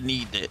didn't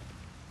need that.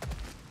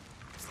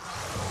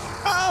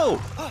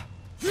 Oh!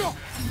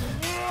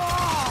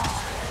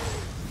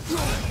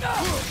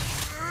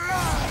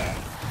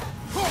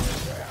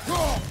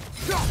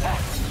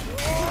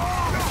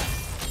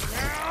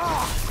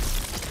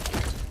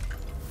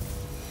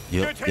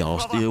 Yep, y'all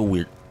still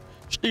weak.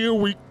 Still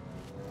weak.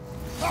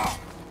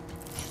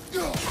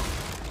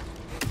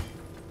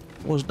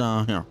 What's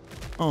down here?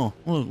 Oh,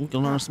 look, we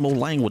can learn some more Glad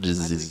we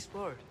languages.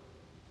 explored.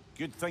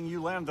 Good thing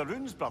you learned the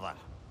runes, brother.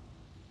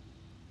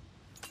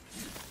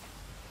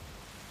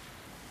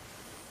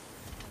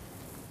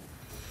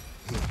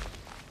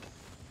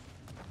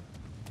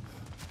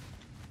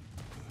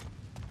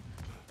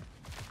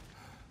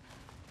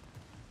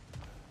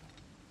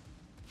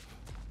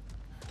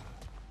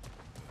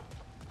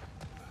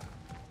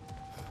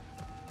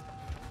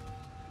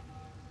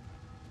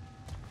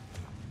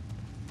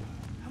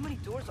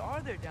 doors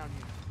are there down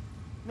here?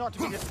 Not to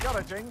be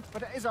discouraging,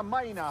 but it is a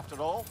mine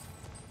after all.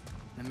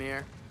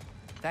 Namir,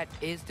 that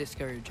is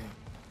discouraging.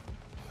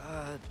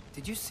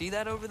 Did you see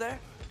that over there?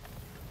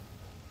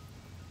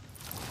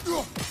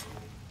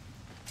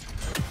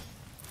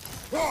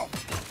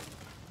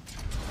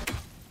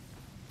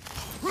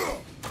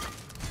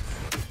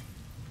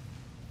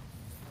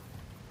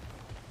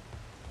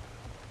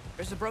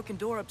 There's a broken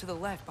door up to the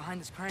left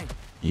behind this crane.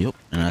 Yep,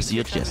 and I see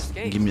a chest.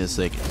 Give me a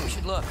second. We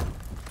should look.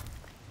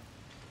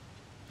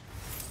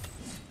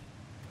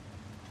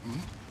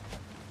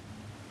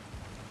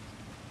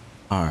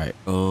 All right.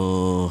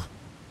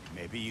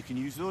 Maybe you can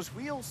use those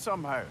wheels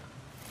somehow.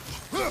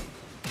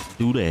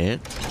 Do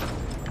that.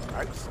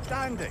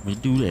 Outstanding. We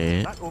do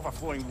that. That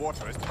overflowing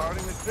water is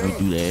powering the We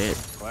train. do that.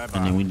 Clever.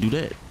 And then we do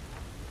that.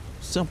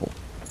 Simple.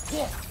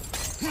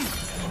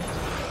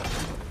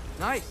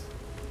 Nice.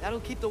 That'll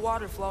keep the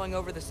water flowing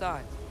over the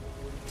sides.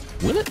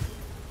 Will it?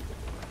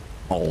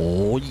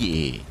 Oh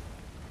yeah.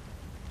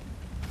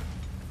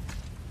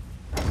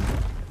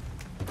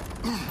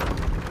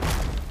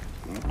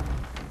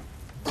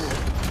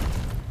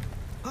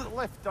 The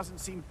lift doesn't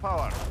seem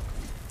powered.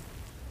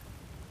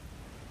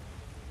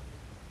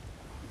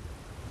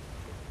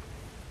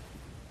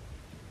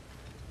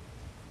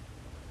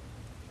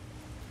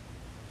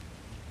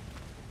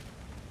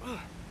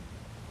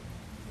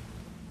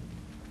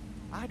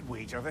 I'd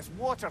wager this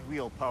water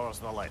wheel powers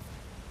the lift.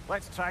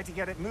 Let's try to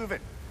get it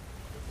moving.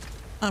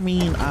 I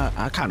mean,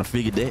 I kind of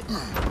figured that.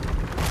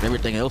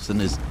 Everything else in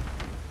this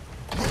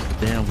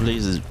damn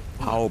place is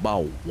powered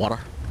by water.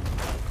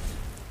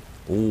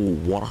 Oh,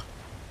 water.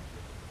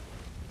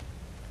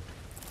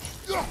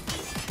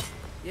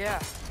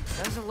 Yeah,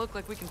 doesn't look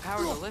like we can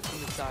power the lift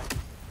from this side.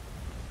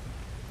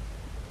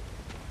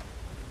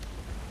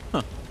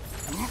 Huh.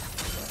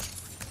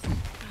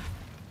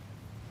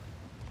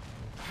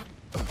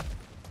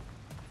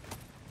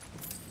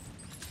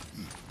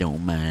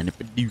 Don't mind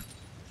if I do.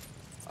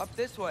 Up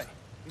this way.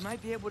 We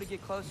might be able to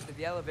get closer to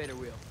the elevator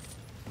wheel.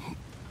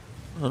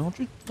 Oh,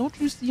 don't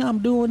you see I'm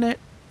doing that?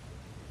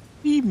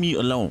 Leave me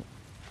alone.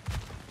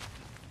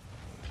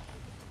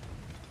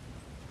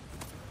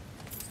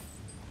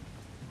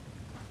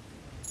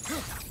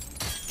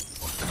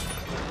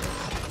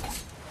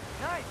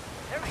 Nice.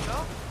 There we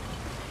go.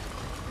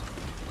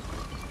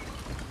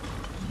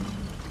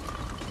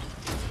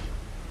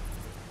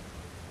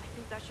 I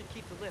think that should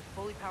keep the lift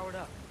fully powered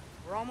up.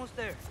 We're almost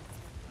there.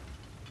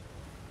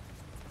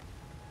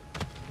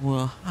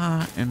 Well,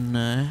 how in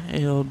the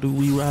hell do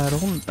we ride on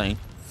the thing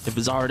if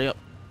it's already up?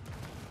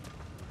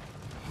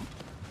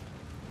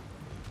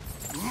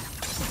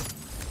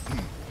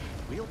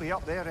 We'll be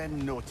up there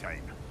in no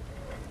time.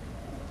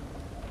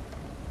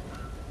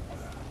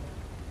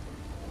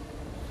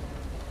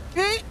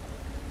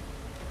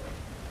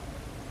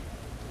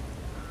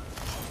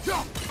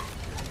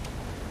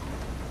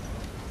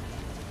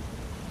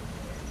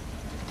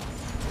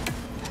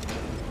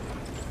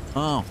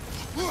 Oh.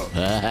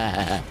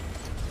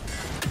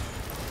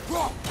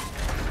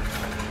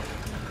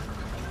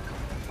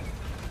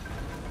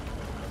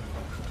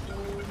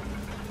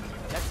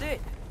 That's it.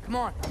 Come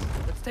on.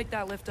 Let's take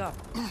that lift up.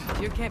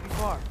 Here can't be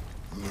far.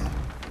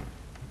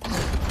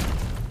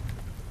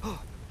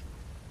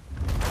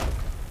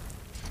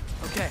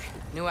 Okay,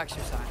 new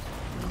exercise.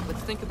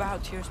 Let's think about how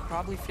Tyr's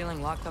probably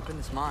feeling locked up in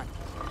this mine.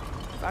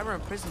 If I were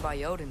imprisoned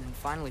by Odin and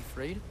finally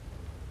freed,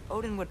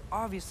 Odin would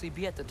obviously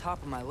be at the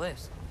top of my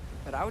list.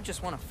 But I would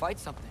just want to fight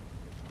something.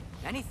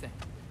 Anything.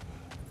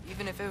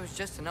 Even if it was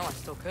just to know I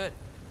still could.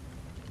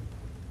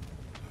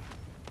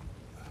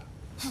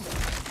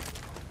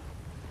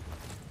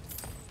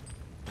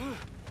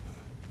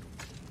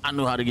 I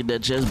know how to get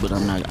that chest, but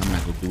I'm not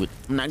gonna do it.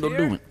 I'm not gonna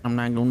do it. I'm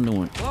not gonna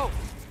do it. Whoa,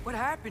 what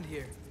happened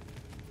here?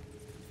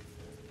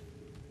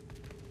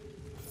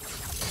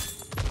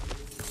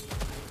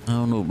 I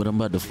don't know, but I'm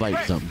about to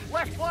fight something.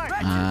 Left flank!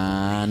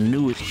 I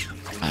knew it.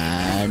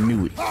 I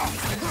knew it.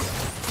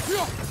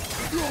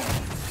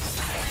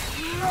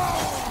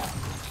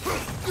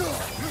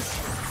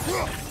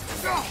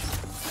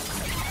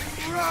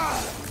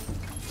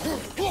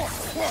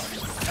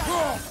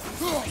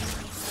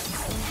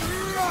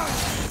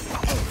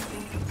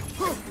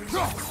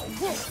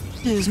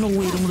 There's no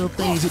way them little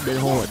things hit that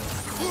hard.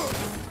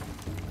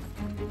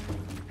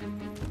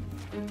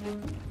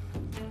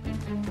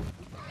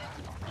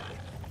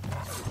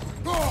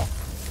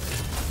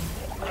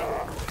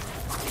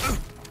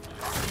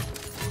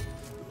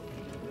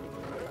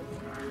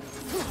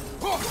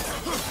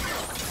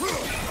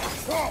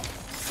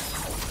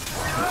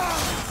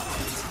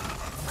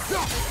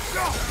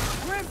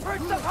 Grim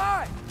perched up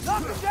high!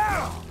 Knock him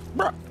down!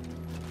 Bruh.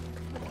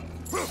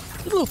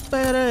 You little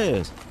fat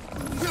ass.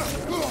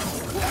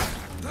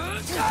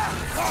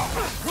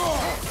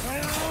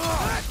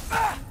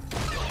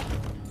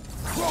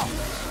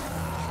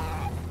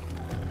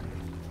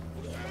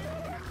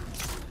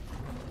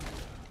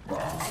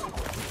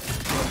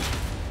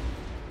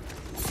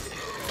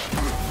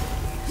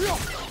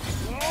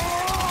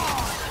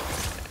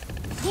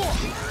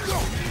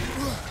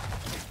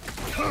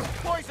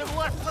 Poison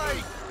left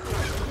side!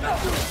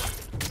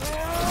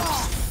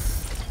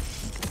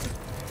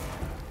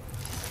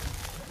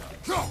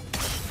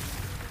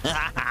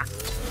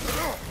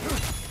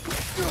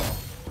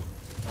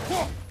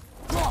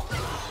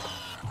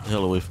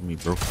 Hell away from me,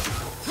 bro.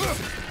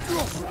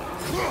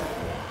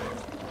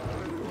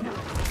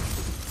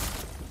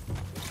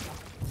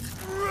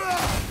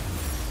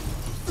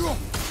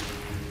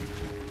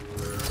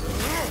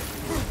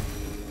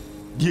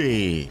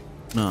 Yeah,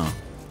 nah.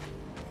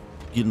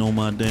 Getting on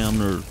my damn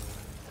nerves.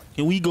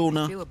 Can we go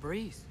now? Feel a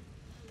breeze.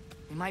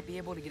 We might be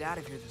able to get out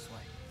of here this way.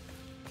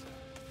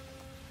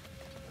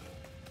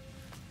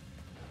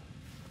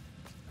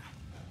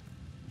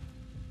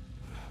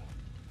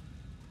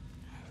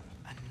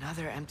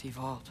 Another empty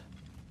vault.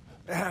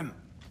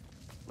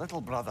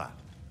 Little brother,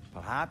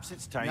 perhaps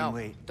it's time No,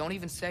 we... don't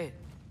even say it.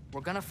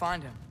 We're gonna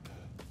find him.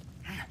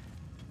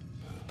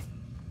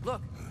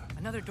 Look,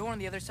 another door on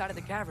the other side of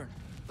the cavern.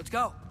 Let's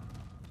go.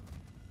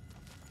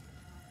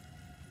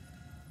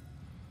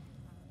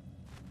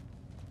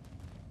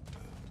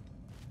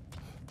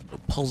 The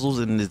puzzles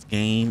in this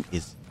game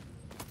is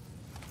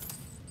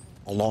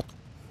a lot.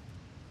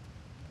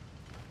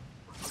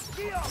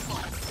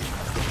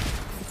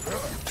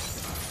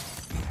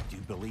 I do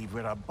believe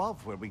we're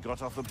above where we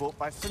got off the boat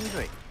by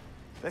Sindri.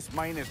 This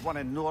mine is one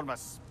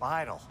enormous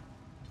spiral.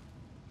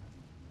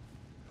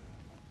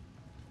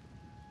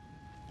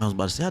 I was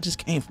about to say, I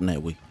just came from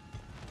that way.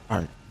 All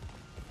right.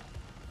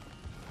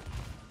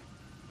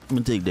 I'm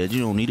gonna take that.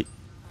 You don't need it.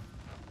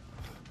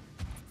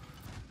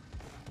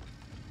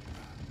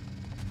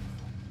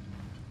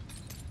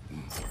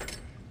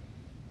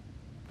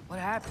 What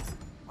happened?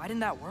 Why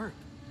didn't that work?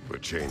 The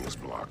chain is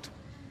blocked.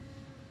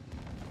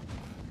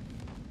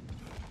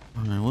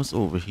 All right, what's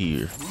over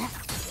here?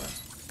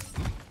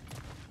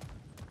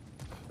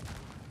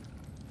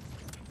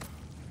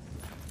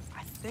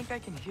 I think I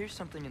can hear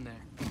something in there.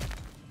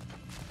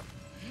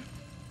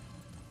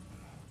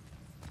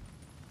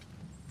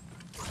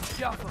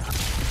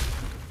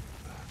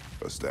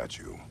 A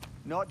statue.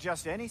 Not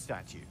just any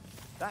statue.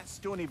 That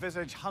stony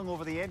visage hung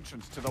over the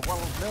entrance to the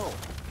World Mill,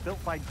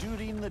 built by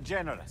Durin the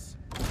Generous.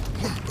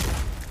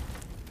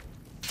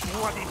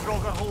 Bloody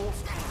Draugr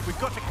holes! We've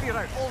got to clear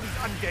out all these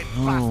undead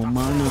Oh bastards!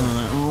 my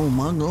god! Oh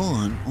my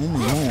god! Oh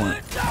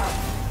my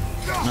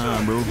god!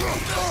 Nah, bro.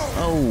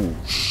 Oh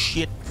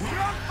shit! You're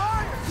on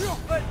fire!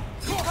 But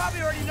you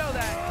probably already know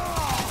that.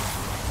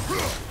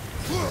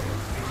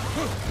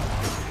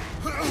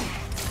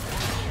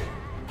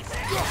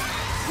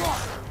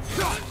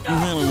 You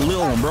handle a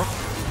little one, bro.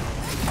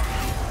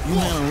 You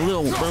handle a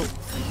little one, bro.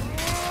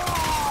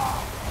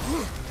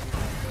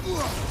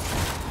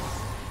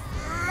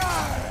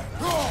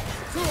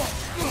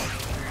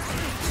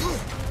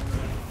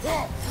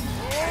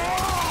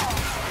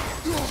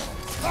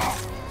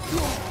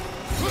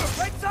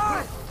 Right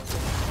side!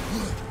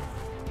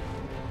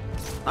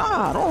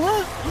 Ah, don't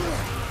run.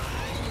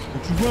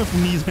 Don't you run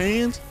from these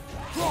hands.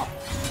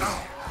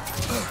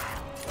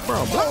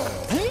 Bro,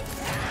 hey?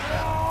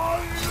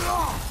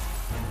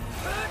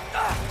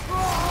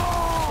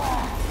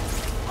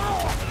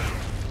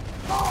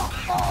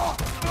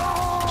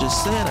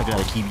 Just said I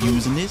gotta keep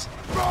using this.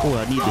 Oh,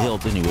 I need the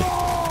help anyway.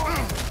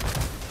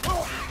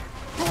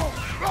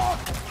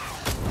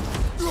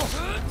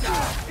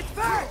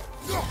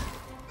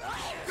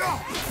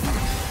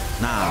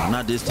 Nah,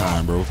 not this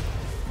time, bro.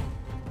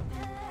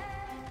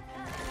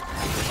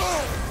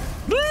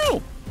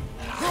 No!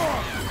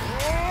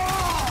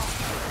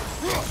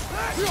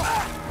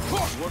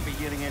 You won't be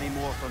hearing any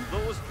more from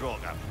those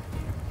Draugr.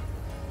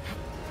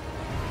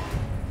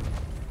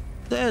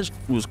 That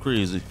was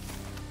crazy.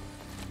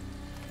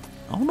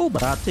 I don't know,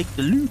 but I'll take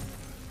the loot.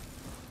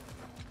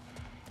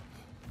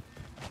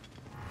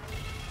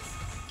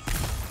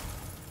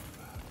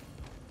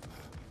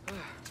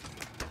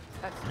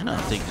 And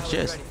I'll take the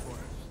chest.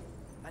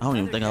 I don't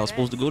even think I was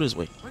supposed to go this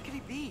way. Where could he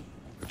be?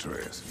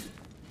 Atreus,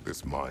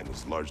 this mine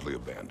is largely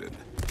abandoned.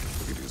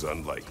 It is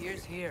unlikely.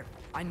 Here's here.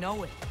 I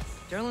know it.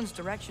 Derlin's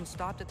direction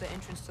stopped at the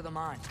entrance to the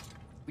mine.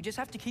 We just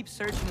have to keep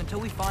searching until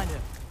we find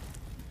him.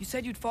 You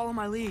said you'd follow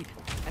my lead,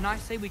 and I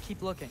say we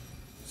keep looking.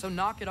 So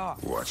knock it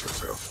off. Watch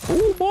yourself.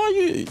 Oh boy,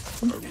 you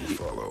I will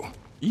follow.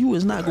 you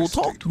is not But I gonna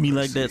talk state to me what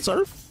I like that, see.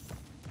 sir.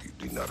 You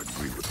do not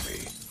agree with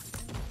me,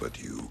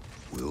 but you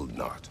will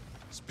not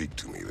speak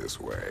to me this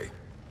way.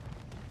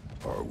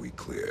 Are we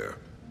clear?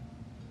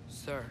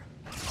 Sir.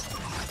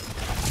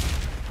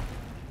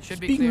 Should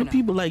be Speaking clear of now.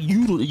 people like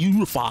you, you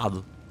the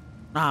father.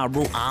 Nah,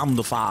 bro, I'm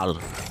the father.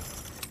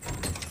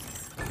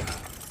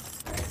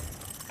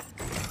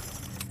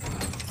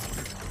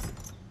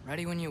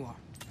 Ready when you are.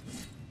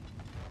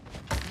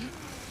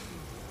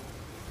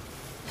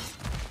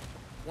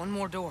 One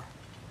more door.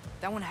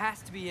 That one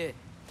has to be it.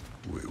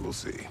 We will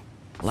see.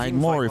 Like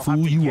Seems Maury, like we'll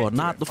have fool, to you get are to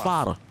not it the first.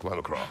 father. Climb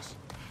across.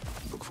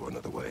 Look for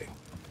another way.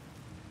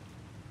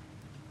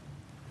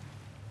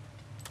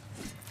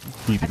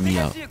 Creeping me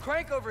out. a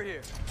crank over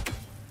here.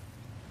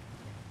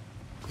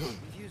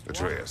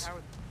 Atreus,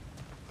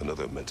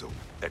 another mental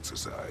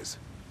exercise.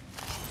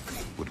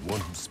 Would one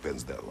who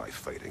spends their life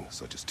fighting,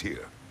 such as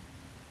Tyr,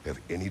 have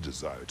any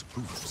desire to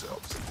prove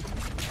themselves.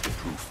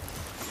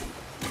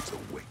 Proof leads a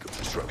wake of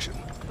destruction.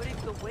 But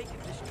if the wake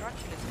of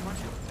destruction is a bunch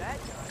of bad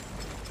guys,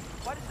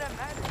 why does that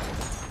matter?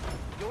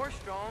 You're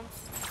strong,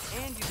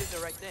 and you did the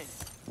right thing.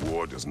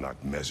 War does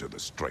not measure the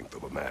strength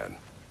of a man.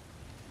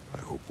 I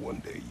hope one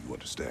day you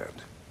understand.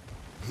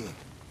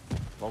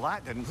 Well,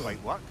 that didn't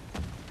quite work.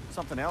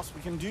 Something else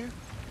we can do?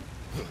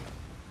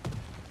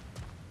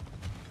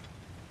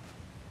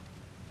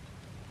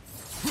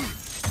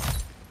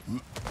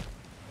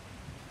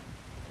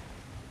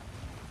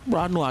 Bro,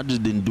 I know I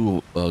just didn't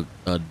do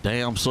a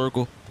damn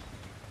circle.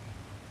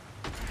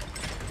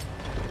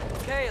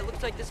 Okay, it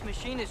looks like this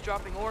machine is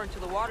dropping ore into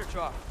the water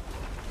trough.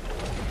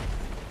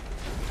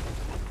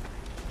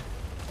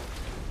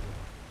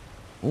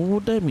 What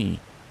would that mean?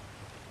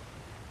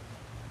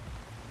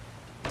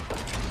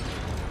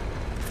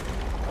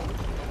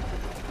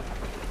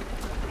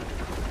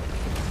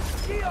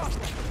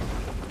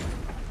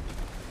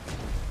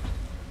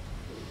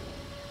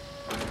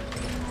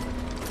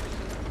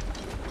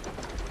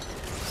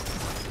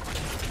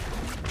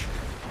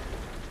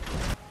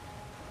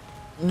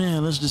 Yeah,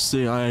 let's just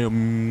say I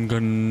am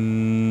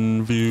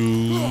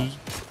confused.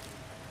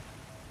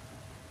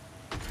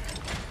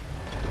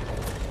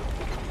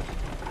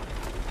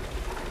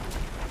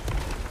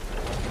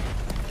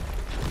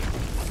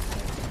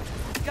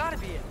 It's gotta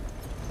be it.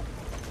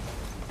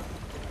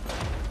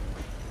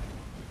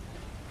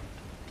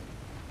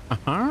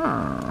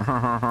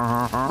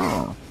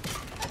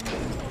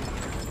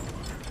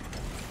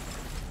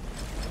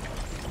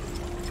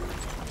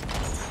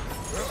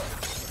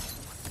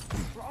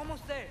 We're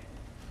almost there.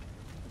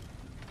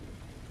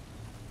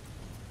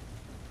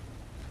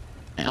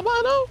 Am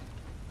I though?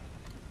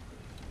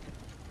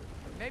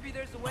 Maybe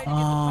there's a way to get the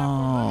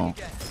platform running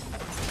again.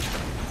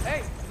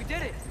 Hey, we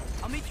did it.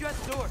 I'll meet you at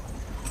the door.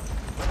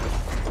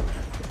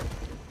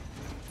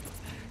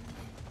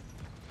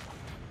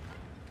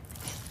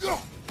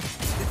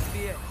 This could be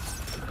it.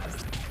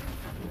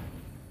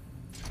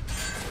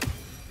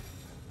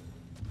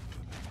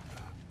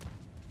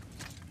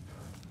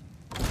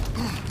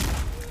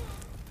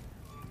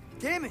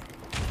 Damn it!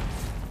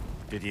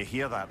 Did you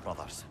hear that,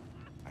 brothers?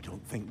 I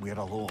don't think we're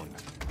alone.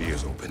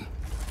 Ears open,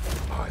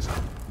 eyes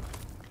up.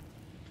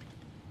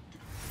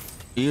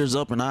 Ears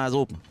up and eyes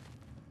open.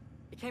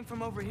 It came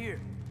from over here.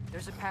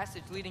 There's a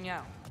passage leading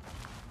out.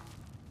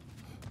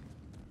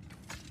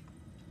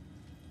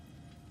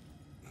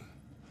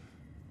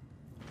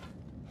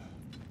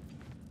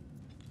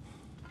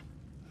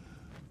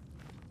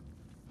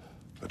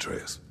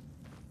 Atreus,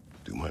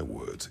 do my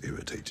words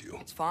irritate you?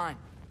 It's fine.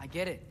 I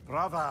get it.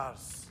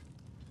 Brothers!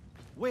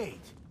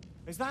 Wait,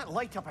 is that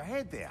light up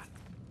ahead there?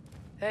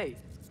 Hey,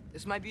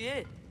 this might be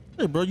it.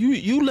 Hey, bro,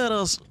 you let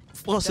us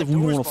fuss That if we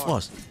door's want to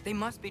barred. fuss. They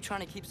must be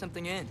trying to keep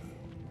something in.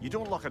 You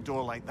don't lock a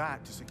door like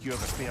that to secure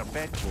the spare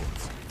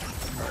bedclothes.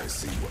 I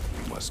see what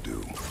we must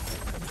do.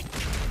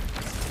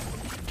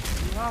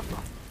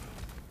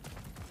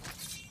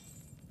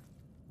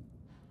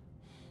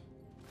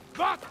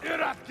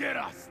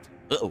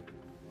 Uh-oh.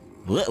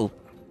 Uh-oh.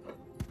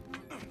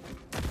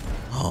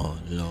 Oh,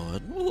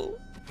 Lord. Ooh.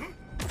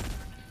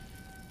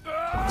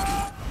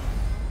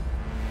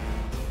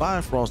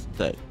 Bifrost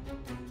attack.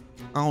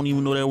 I don't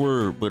even know that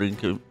word, but it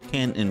can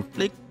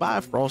inflict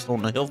Bifrost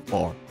on the health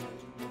bar.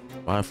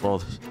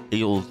 Bifrost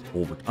heals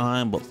over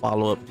time, but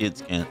follow-up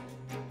hits can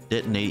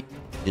detonate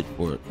it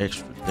for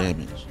extra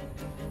damage.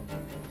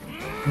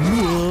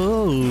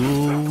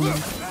 Whoa.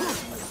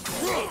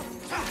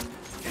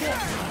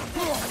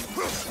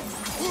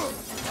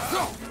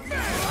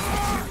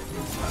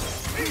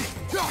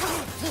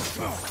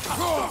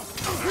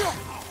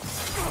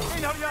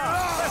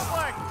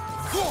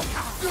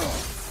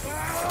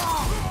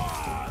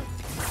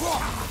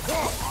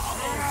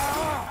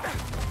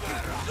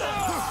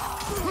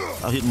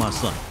 I hit my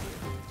son.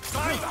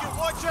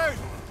 Watch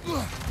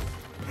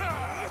out!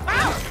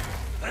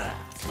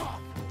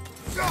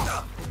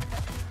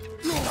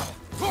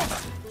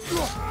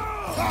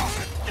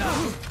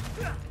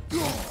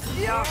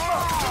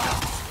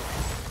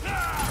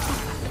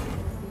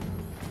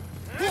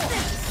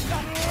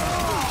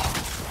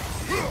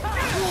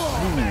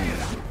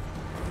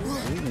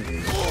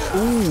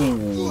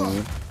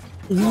 Ooh.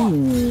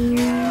 Ooh.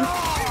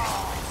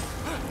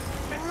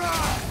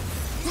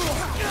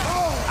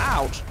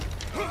 Ouch.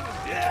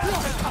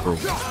 Bro.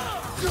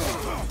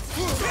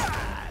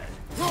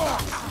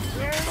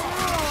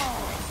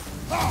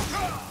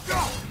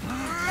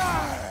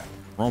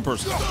 Wrong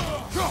person.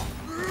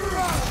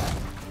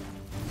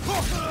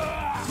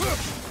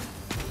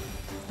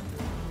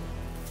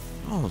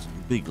 Oh, it's a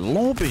big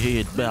lumpy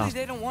head Clearly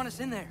bastard. they don't want us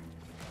in there.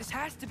 This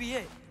has to be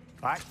it.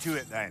 Back to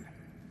it then.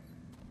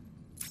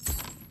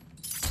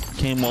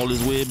 Came all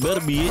this way. It better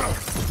be it.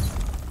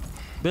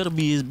 Better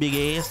be his big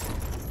ass.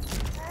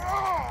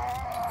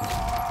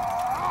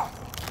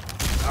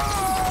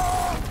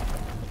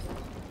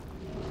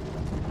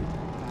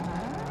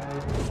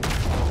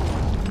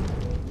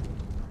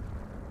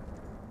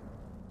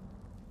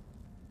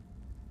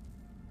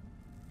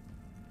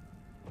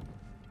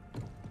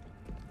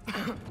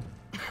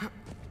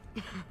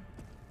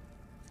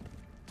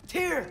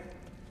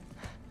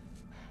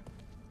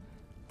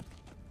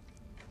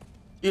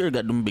 You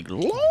got them big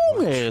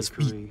long ass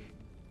feet. trickery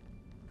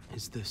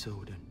is this,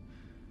 Odin?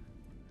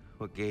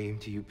 What game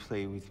do you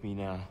play with me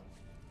now?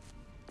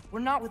 We're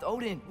not with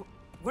Odin.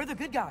 We're the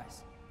good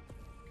guys.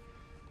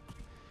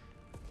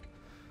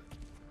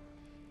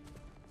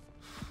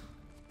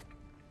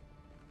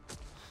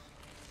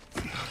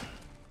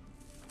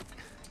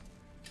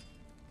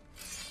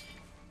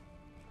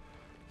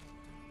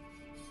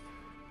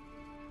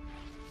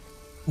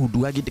 Ooh,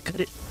 do I get to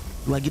cut it?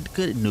 Do I get to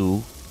cut it?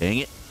 No. Dang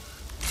it.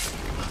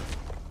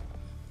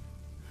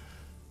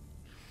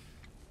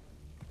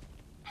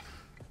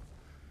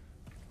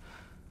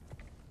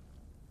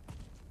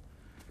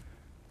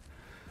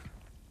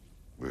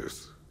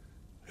 This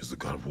is the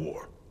god of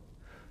war.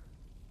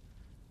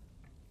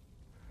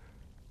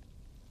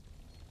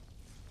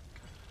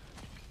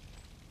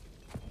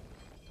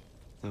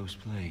 Those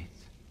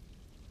blades.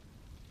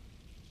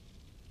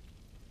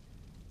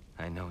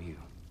 I know you.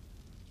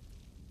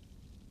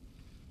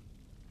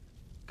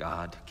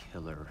 God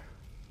killer.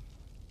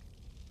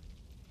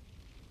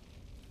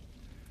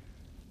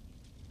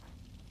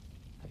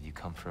 Have you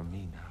come for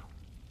me now?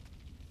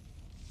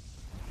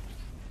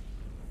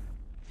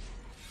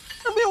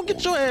 Let me don't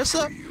get your ass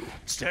up.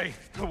 Stay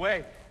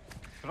away.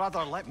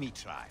 Rather, let me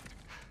try.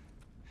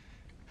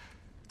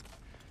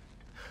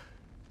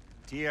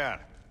 Dear,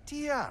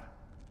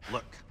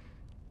 look,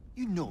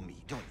 you know me,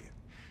 don't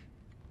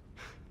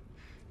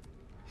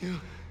you?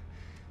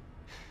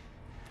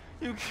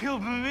 You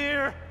killed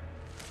Mimir!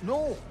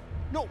 No.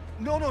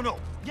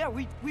 Yeah,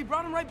 we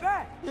brought him right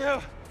back.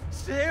 You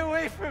stay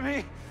away from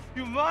me,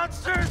 you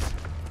monsters!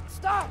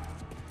 Stop!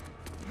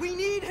 We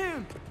need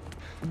him!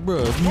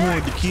 Bruh, if you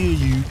wanted to kill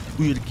you,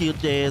 we would have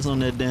killed your ass on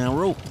that damn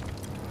rope.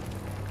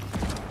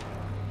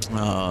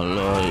 Oh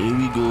Lord, here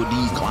we go,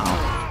 these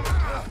clowns.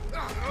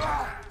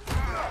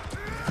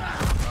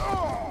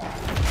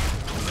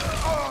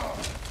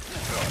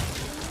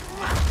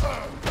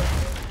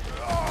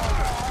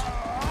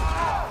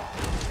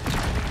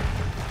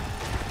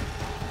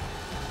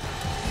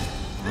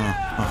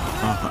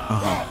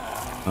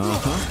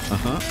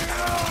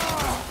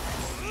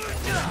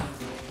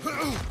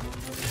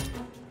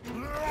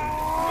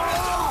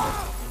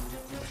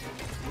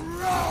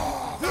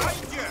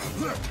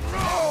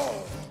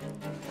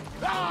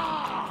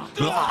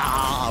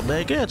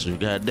 Back at you,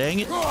 god dang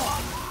it.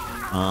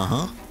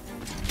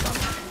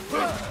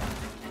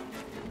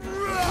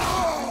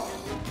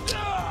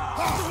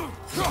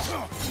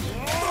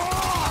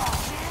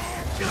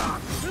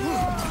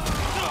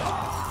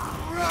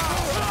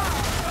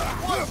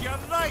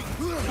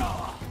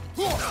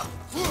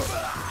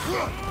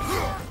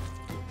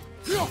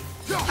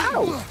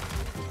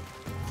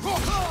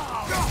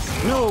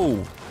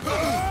 No!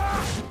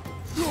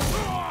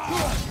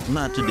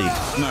 Not today.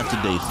 Not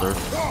today, sir.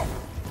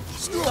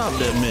 Stop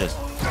that mess.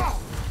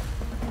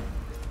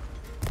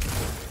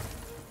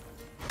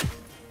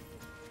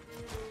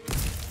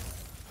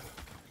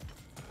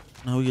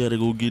 Now we gotta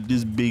go get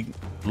this big,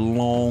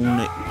 long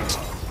neck.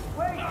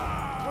 Wait!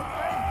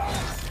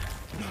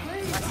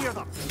 Please! I hear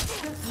them.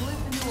 Just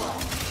listen to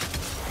us.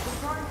 We're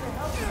trying to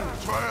help you.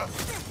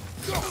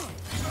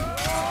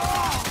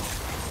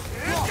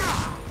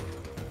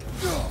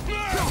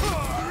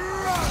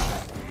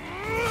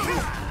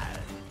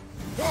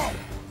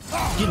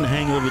 Getting the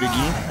hang of it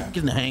again.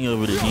 Getting the hang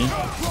of it again.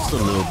 Just a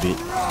little bit.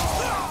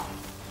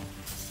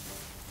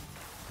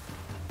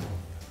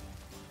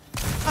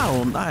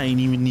 I ain't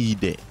even need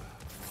that.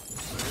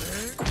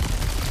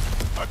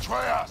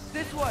 Atreus!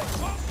 This way!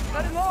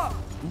 Cut him off!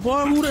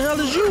 Boy, who the hell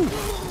is you?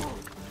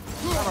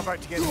 I'm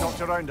about to get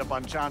knocked around a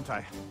bunch, aren't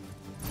I?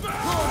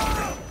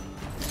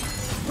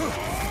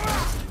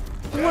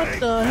 What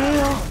the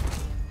hell?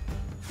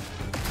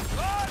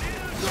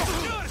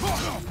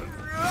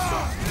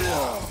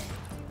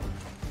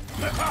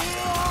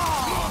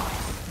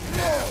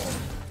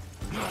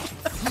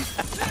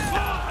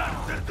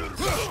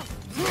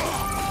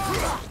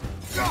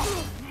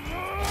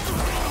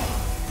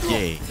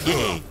 Yay,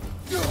 yay.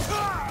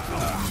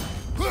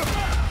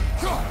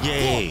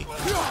 Yay.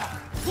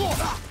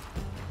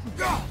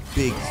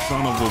 Big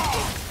son of a...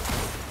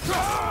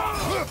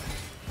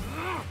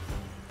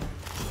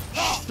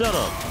 Shut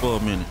up for a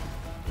minute.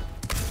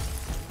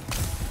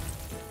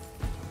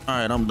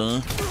 Alright, I'm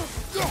done.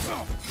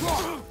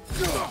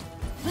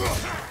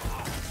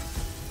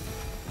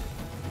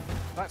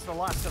 That's the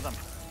last of them.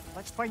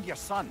 Let's find your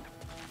son.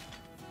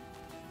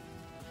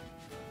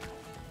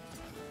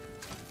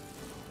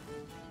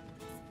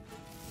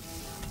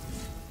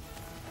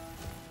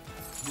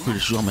 Pretty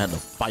sure I'm gonna have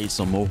to fight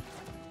some more.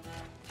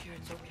 Dear,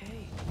 it's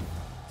okay.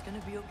 It's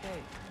gonna be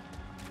okay.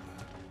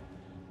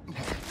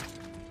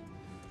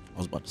 I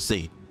was about to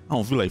say, I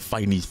don't feel like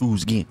fighting these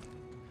fools again.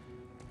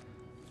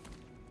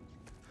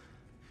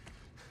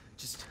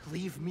 Just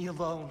leave me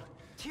alone.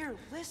 Tyr,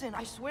 listen,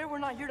 I swear we're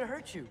not here to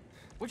hurt you.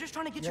 We're just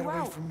trying to get Get you away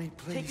out. from me,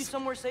 Take you please.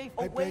 somewhere safe,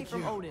 I away beg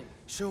from you. Odin.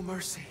 Show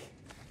mercy.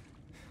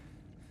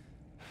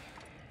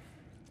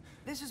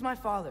 This is my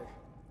father.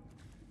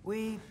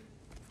 We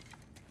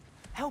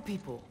help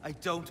people. I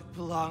don't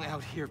belong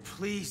out here,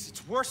 please.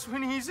 It's worse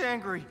when he's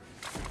angry.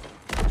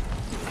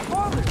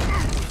 father!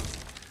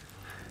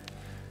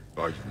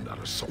 Are you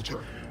not a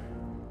soldier?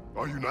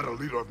 Are you not a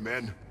leader of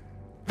men?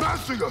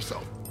 Master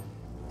yourself!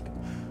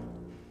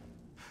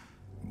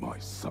 My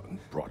son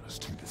brought us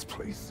to this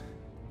place.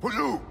 For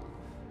you!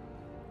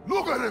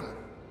 Look at him!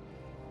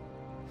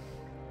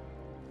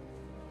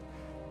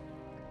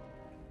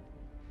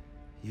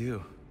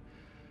 You.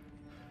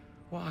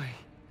 Why?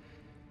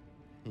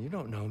 You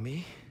don't know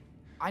me.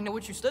 I know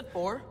what you stood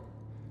for.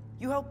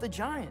 You helped the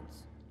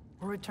Giants.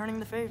 We're returning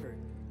the favor.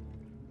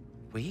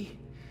 We?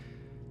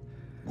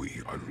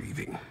 We are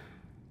leaving.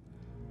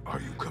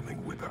 Are you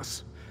coming with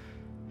us?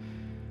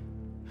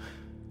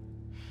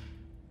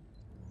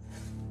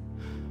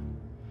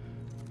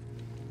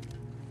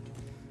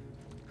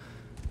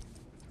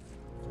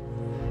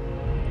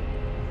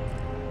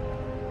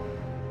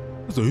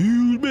 That's a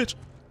huge bitch.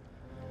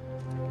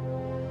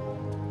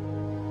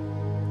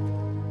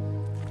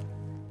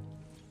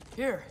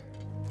 Here.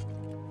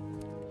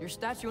 Your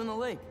statue in the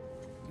lake.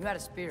 You had a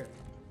spear.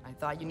 I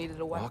thought you needed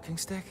a weapon. Walking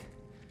stick?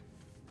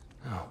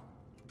 No.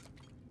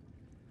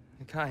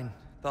 A kind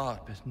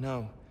thought, but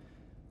no.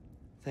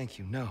 Thank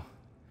you, no.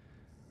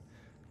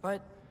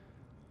 But...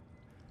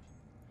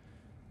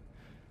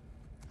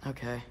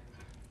 Okay.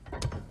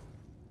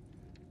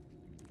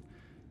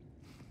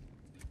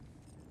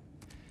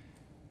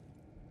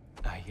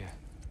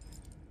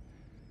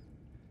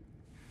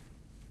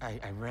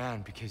 I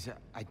ran because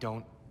I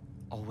don't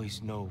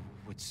always know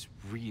what's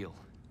real.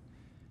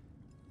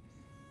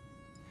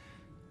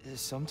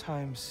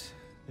 Sometimes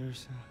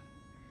there's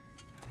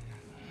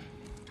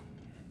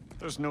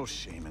There's no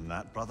shame in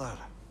that, brother.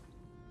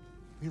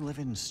 We live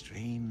in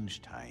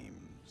strange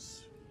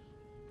times.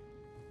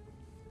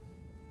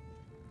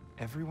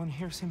 Everyone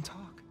hears him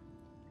talk.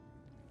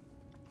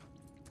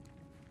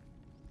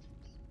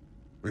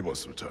 We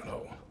must return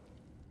home.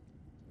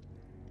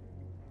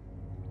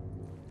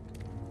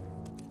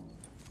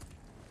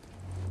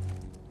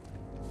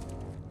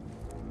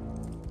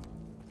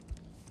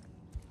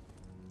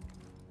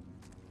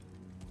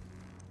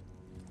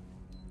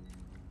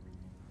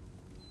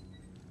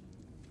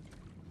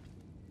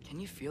 Can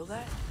you feel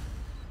that?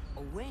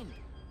 A wind.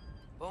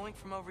 Blowing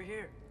from over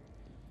here.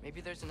 Maybe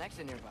there's an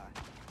exit nearby.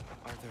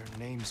 Are there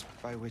names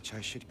by which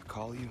I should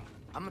call you?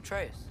 I'm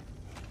Atreus.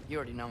 You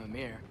already know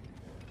Mimir.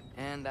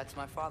 And that's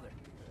my father,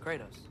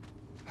 Kratos.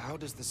 How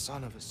does the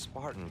son of a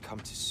Spartan come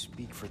to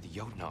speak for the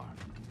Jotnar?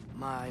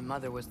 My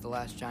mother was the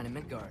last giant in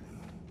Midgard.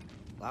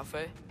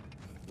 Laufey?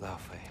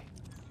 Laufey.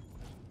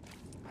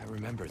 I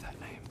remember that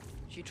name.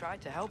 She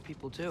tried to help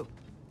people too.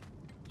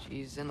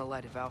 She's in the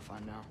light of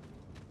Alphon now.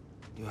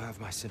 You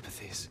have my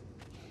sympathies.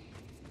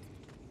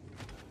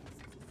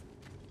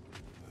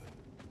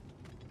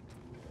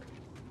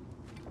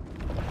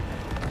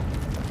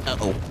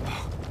 Uh-oh.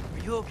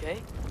 Are you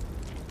okay?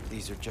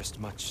 These are just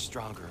much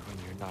stronger when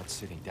you're not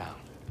sitting down.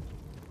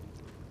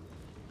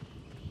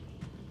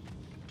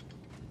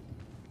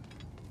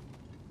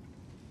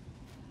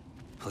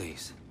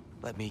 Please,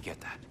 let me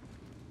get that.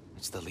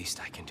 It's the least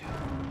I can do.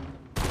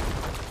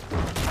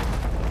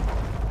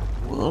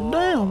 Well,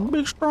 damn,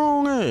 big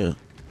strong ass.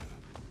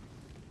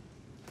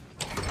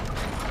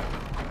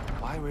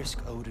 Why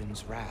risk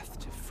Odin's wrath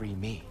to free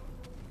me?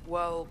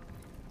 Well,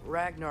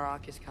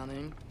 Ragnarok is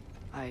coming.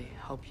 I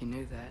hope you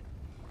knew that.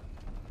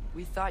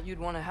 We thought you'd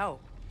want to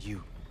help.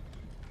 You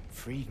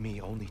freed me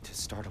only to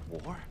start a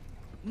war?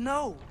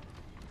 No!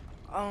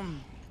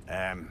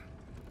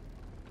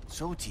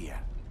 So, Tia,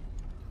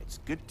 it's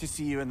good to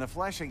see you in the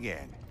flesh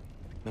again.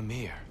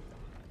 Mimir,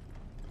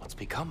 what's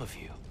become of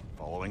you?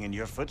 Following in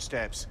your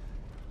footsteps.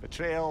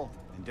 Betrayal,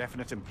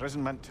 indefinite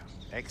imprisonment,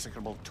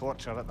 execrable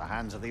torture at the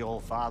hands of the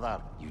Old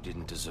Father. You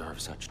didn't deserve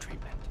such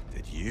treatment.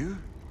 Did you?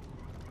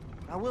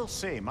 I will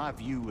say, my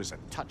view was a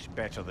touch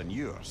better than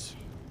yours.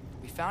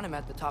 We found him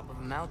at the top of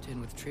a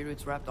mountain with tree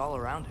roots wrapped all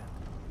around him.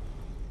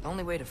 The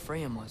only way to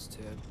free him was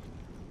to...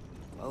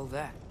 well,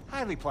 that.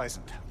 Highly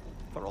pleasant.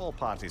 For all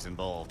parties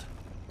involved.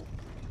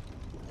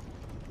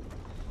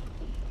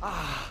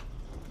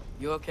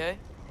 You okay?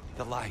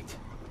 The light.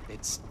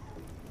 It's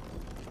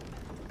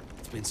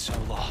been so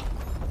long.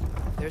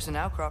 There's an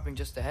outcropping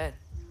just ahead.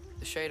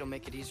 The shade will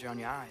make it easier on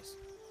your eyes.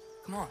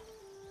 Come on.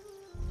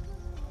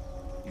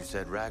 You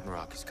said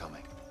Ragnarok is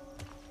coming.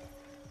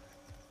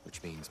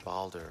 Which means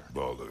Baldur.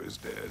 Baldur is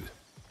dead.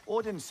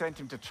 Odin sent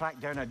him to track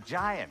down a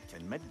giant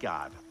in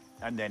Midgard.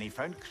 And then he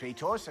found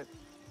Kratos and...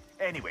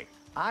 Anyway,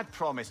 I'd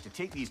promised to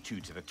take these two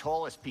to the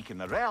tallest peak in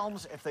the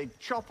realms if they'd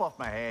chop off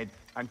my head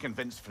and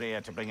convince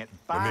Freya to bring it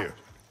back. Mimir,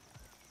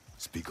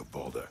 speak of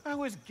Baldur. I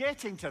was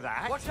getting to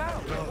that. Watch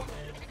out!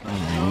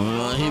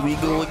 Here we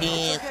go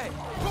again. Okay,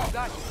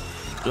 got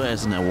you. Your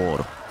ass in that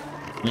water.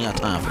 We ain't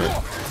got time for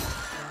that.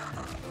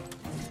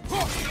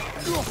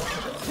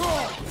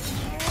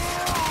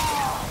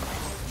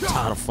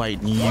 Tired of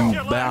fighting you,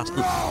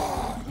 bastard.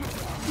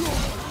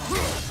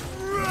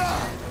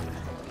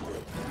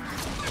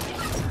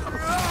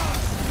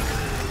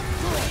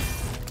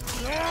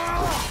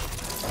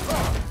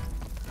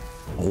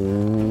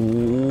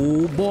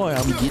 Oh boy,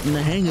 I'm getting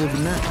the hang of it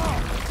now.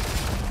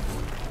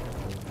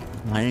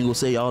 I ain't gonna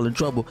say y'all in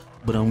trouble,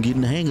 but I'm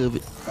getting the hang of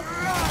it.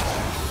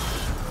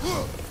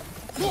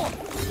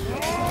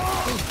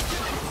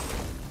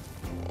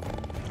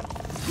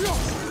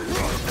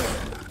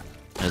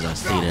 As I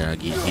stay there, I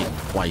get hit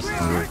twice in a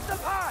row.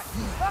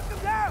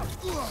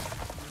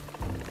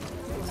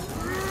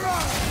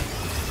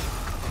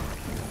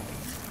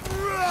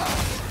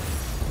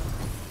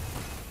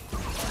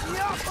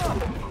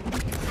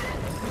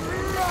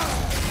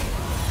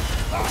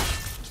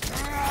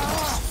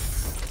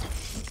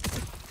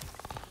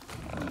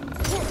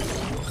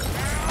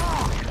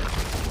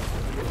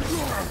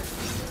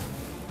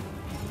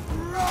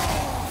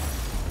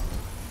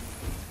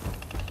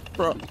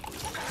 Bro,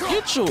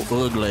 get your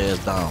ugly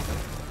ass down.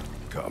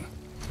 Come.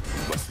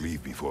 You must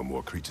leave before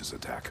more creatures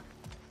attack.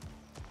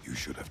 You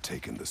should have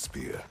taken the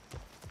spear.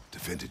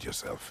 Defended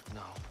yourself.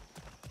 No.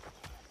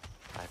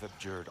 I've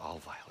abjured all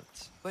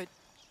violence. But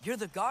you're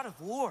the god of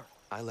war.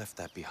 I left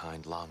that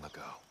behind long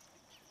ago.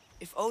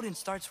 If Odin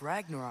starts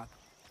Ragnarok,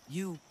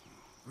 you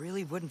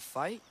really wouldn't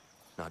fight?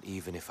 Not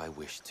even if I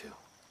wished to.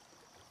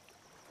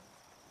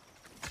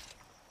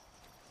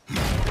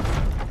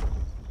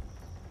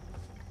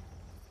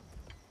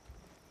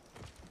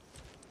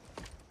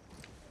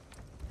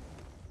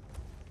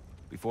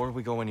 Before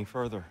we go any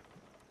further,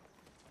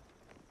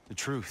 the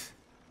truth.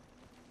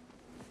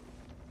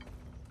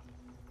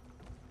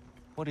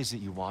 What is it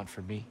you want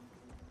from me?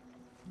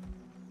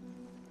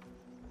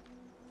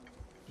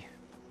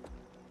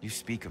 You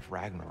speak of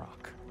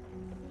Ragnarok.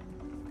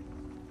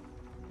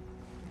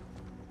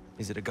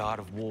 Is it a god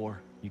of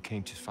war you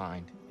came to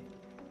find?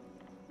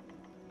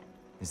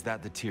 Is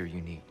that the tear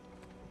you need?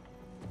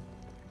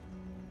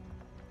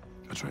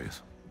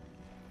 Atreus.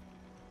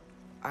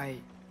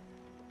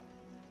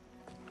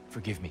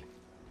 Forgive me.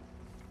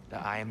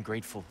 I am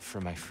grateful for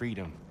my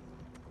freedom.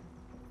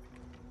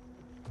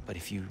 But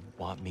if you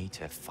want me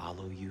to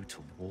follow you to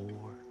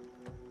war,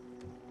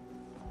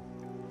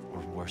 or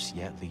worse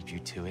yet, lead you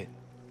to it,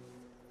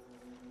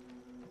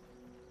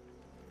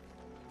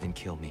 then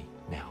kill me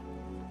now.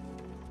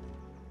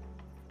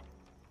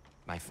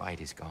 My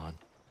fight is gone.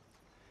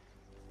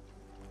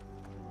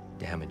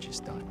 Damage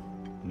is done.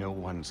 No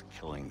one's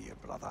killing you,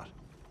 brother.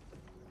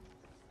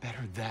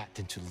 Better that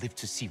than to live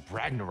to see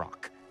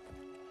Ragnarok.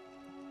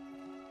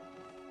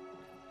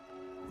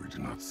 We do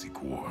not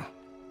seek war.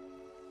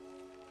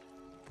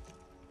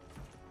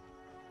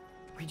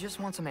 We just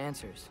want some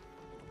answers.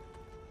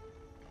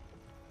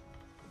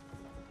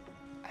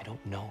 I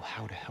don't know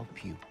how to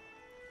help you.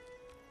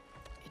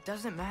 It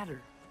doesn't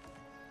matter.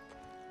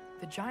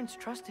 The Giants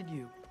trusted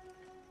you.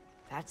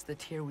 That's the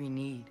tear we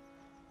need.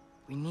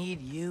 We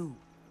need you.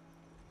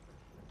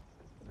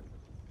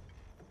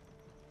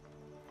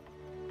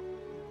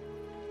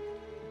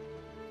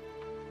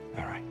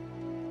 All right.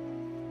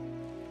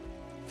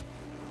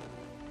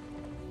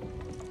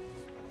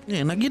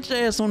 Yeah, now get your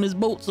ass on this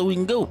boat so we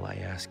can go. All I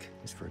ask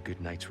is for a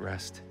good night's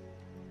rest.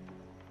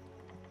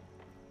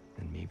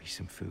 And maybe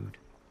some food.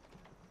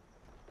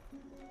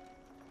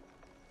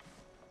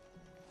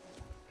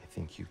 I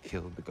think you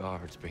killed the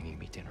guards bringing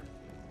me dinner.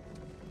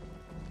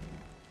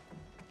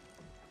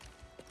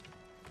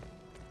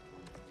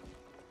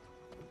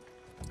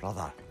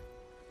 Brother,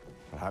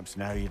 perhaps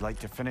now you'd like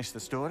to finish the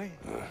story?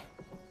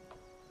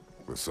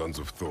 The sons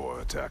of Thor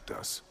attacked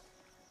us.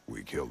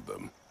 We killed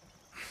them.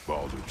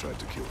 Baldur tried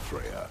to kill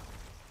Freya.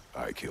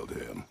 I killed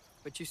him.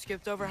 But you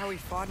skipped over how we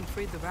fought and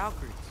freed the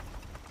Valkyries.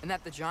 And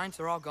that the Giants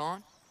are all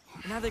gone.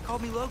 And how they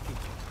called me Loki.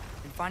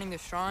 And finding the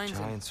shrines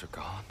Giants are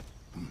gone.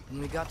 and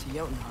we got to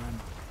Jotunheim.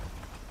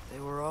 They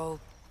were all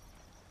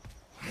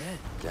dead.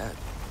 Dead.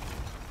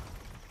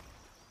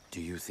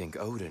 Do you think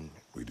Odin...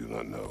 We do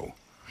not know.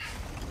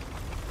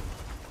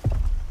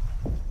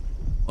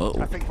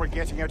 I think we're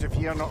getting out of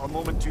here not a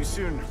moment too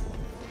soon.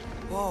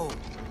 Whoa,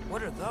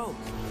 what are those?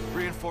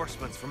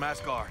 Reinforcements from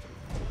Asgard.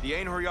 The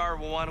Einherjar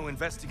will want to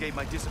investigate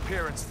my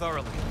disappearance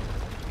thoroughly.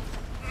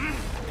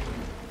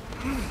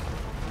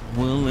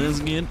 Well,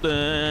 let's get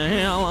the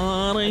hell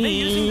out of here. Are they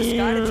using the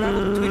sky to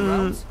travel between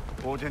realms?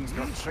 Odin's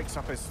got tricks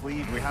up his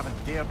sleeve we haven't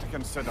dared to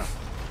consider.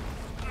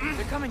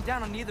 They're coming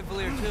down on either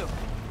Valir too.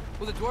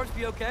 Will the dwarves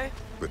be okay?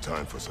 The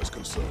time for such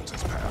concerns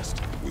has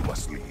passed. We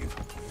must leave.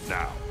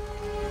 Now.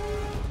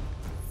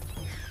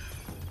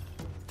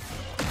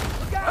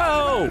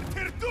 Oh!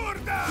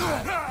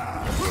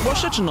 Well,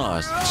 shut your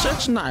noise.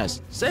 Shut your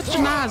noise. Set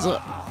your noise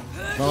up.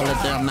 Oh,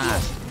 that damn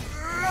noise.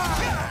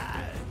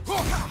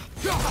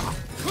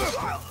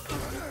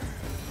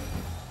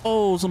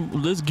 Oh,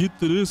 let's get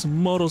to this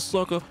mother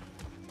sucker.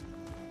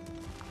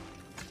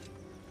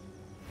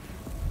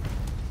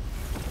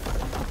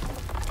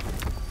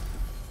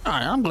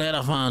 Alright, I'm glad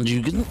I found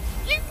you.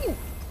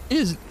 It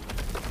was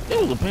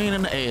a pain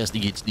in the ass to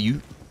get to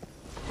you.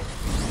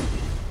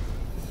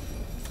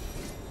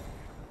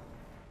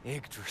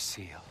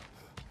 Yggdrasil.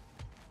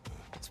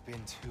 It's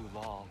been too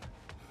long.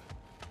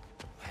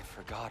 I'd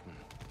forgotten.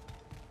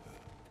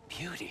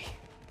 Beauty.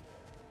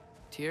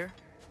 Tyr,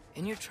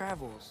 in your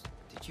travels,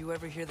 did you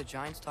ever hear the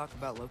Giants talk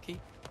about Loki?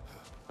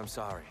 I'm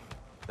sorry.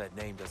 That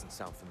name doesn't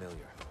sound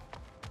familiar.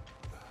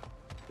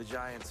 The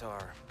Giants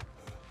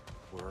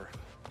were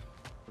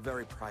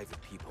very private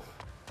people.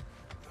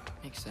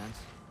 Makes sense.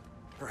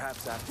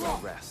 Perhaps after a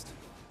rest.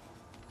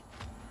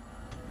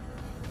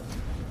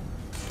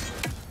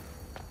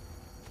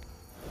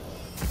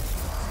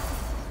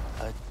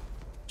 A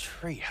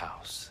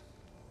treehouse.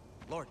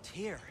 Lord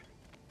Tyr,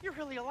 you're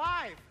really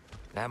alive.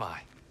 Am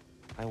I?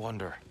 I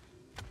wonder.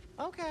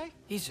 Okay.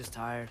 He's just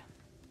tired.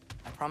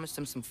 I promised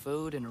him some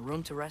food and a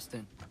room to rest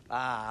in.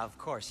 Ah, of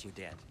course you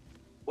did.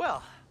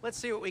 Well, let's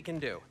see what we can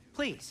do.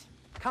 Please,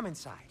 come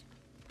inside.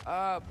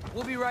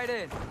 We'll be right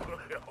in.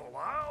 Well,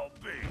 I'll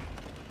be.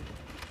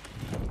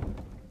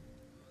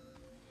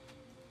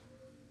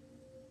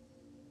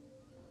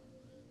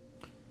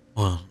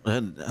 Well,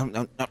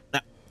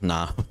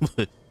 nah,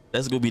 but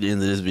that's gonna be the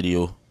end of this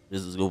video.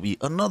 This is gonna be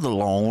another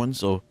long one,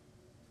 so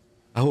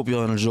I hope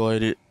y'all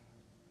enjoyed it.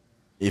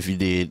 If you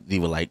did,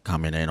 leave a like,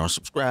 comment, and or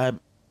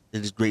subscribe.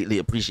 It is greatly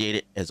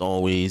appreciated as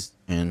always,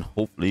 and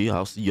hopefully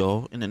I'll see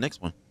y'all in the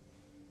next one.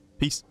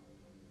 Peace.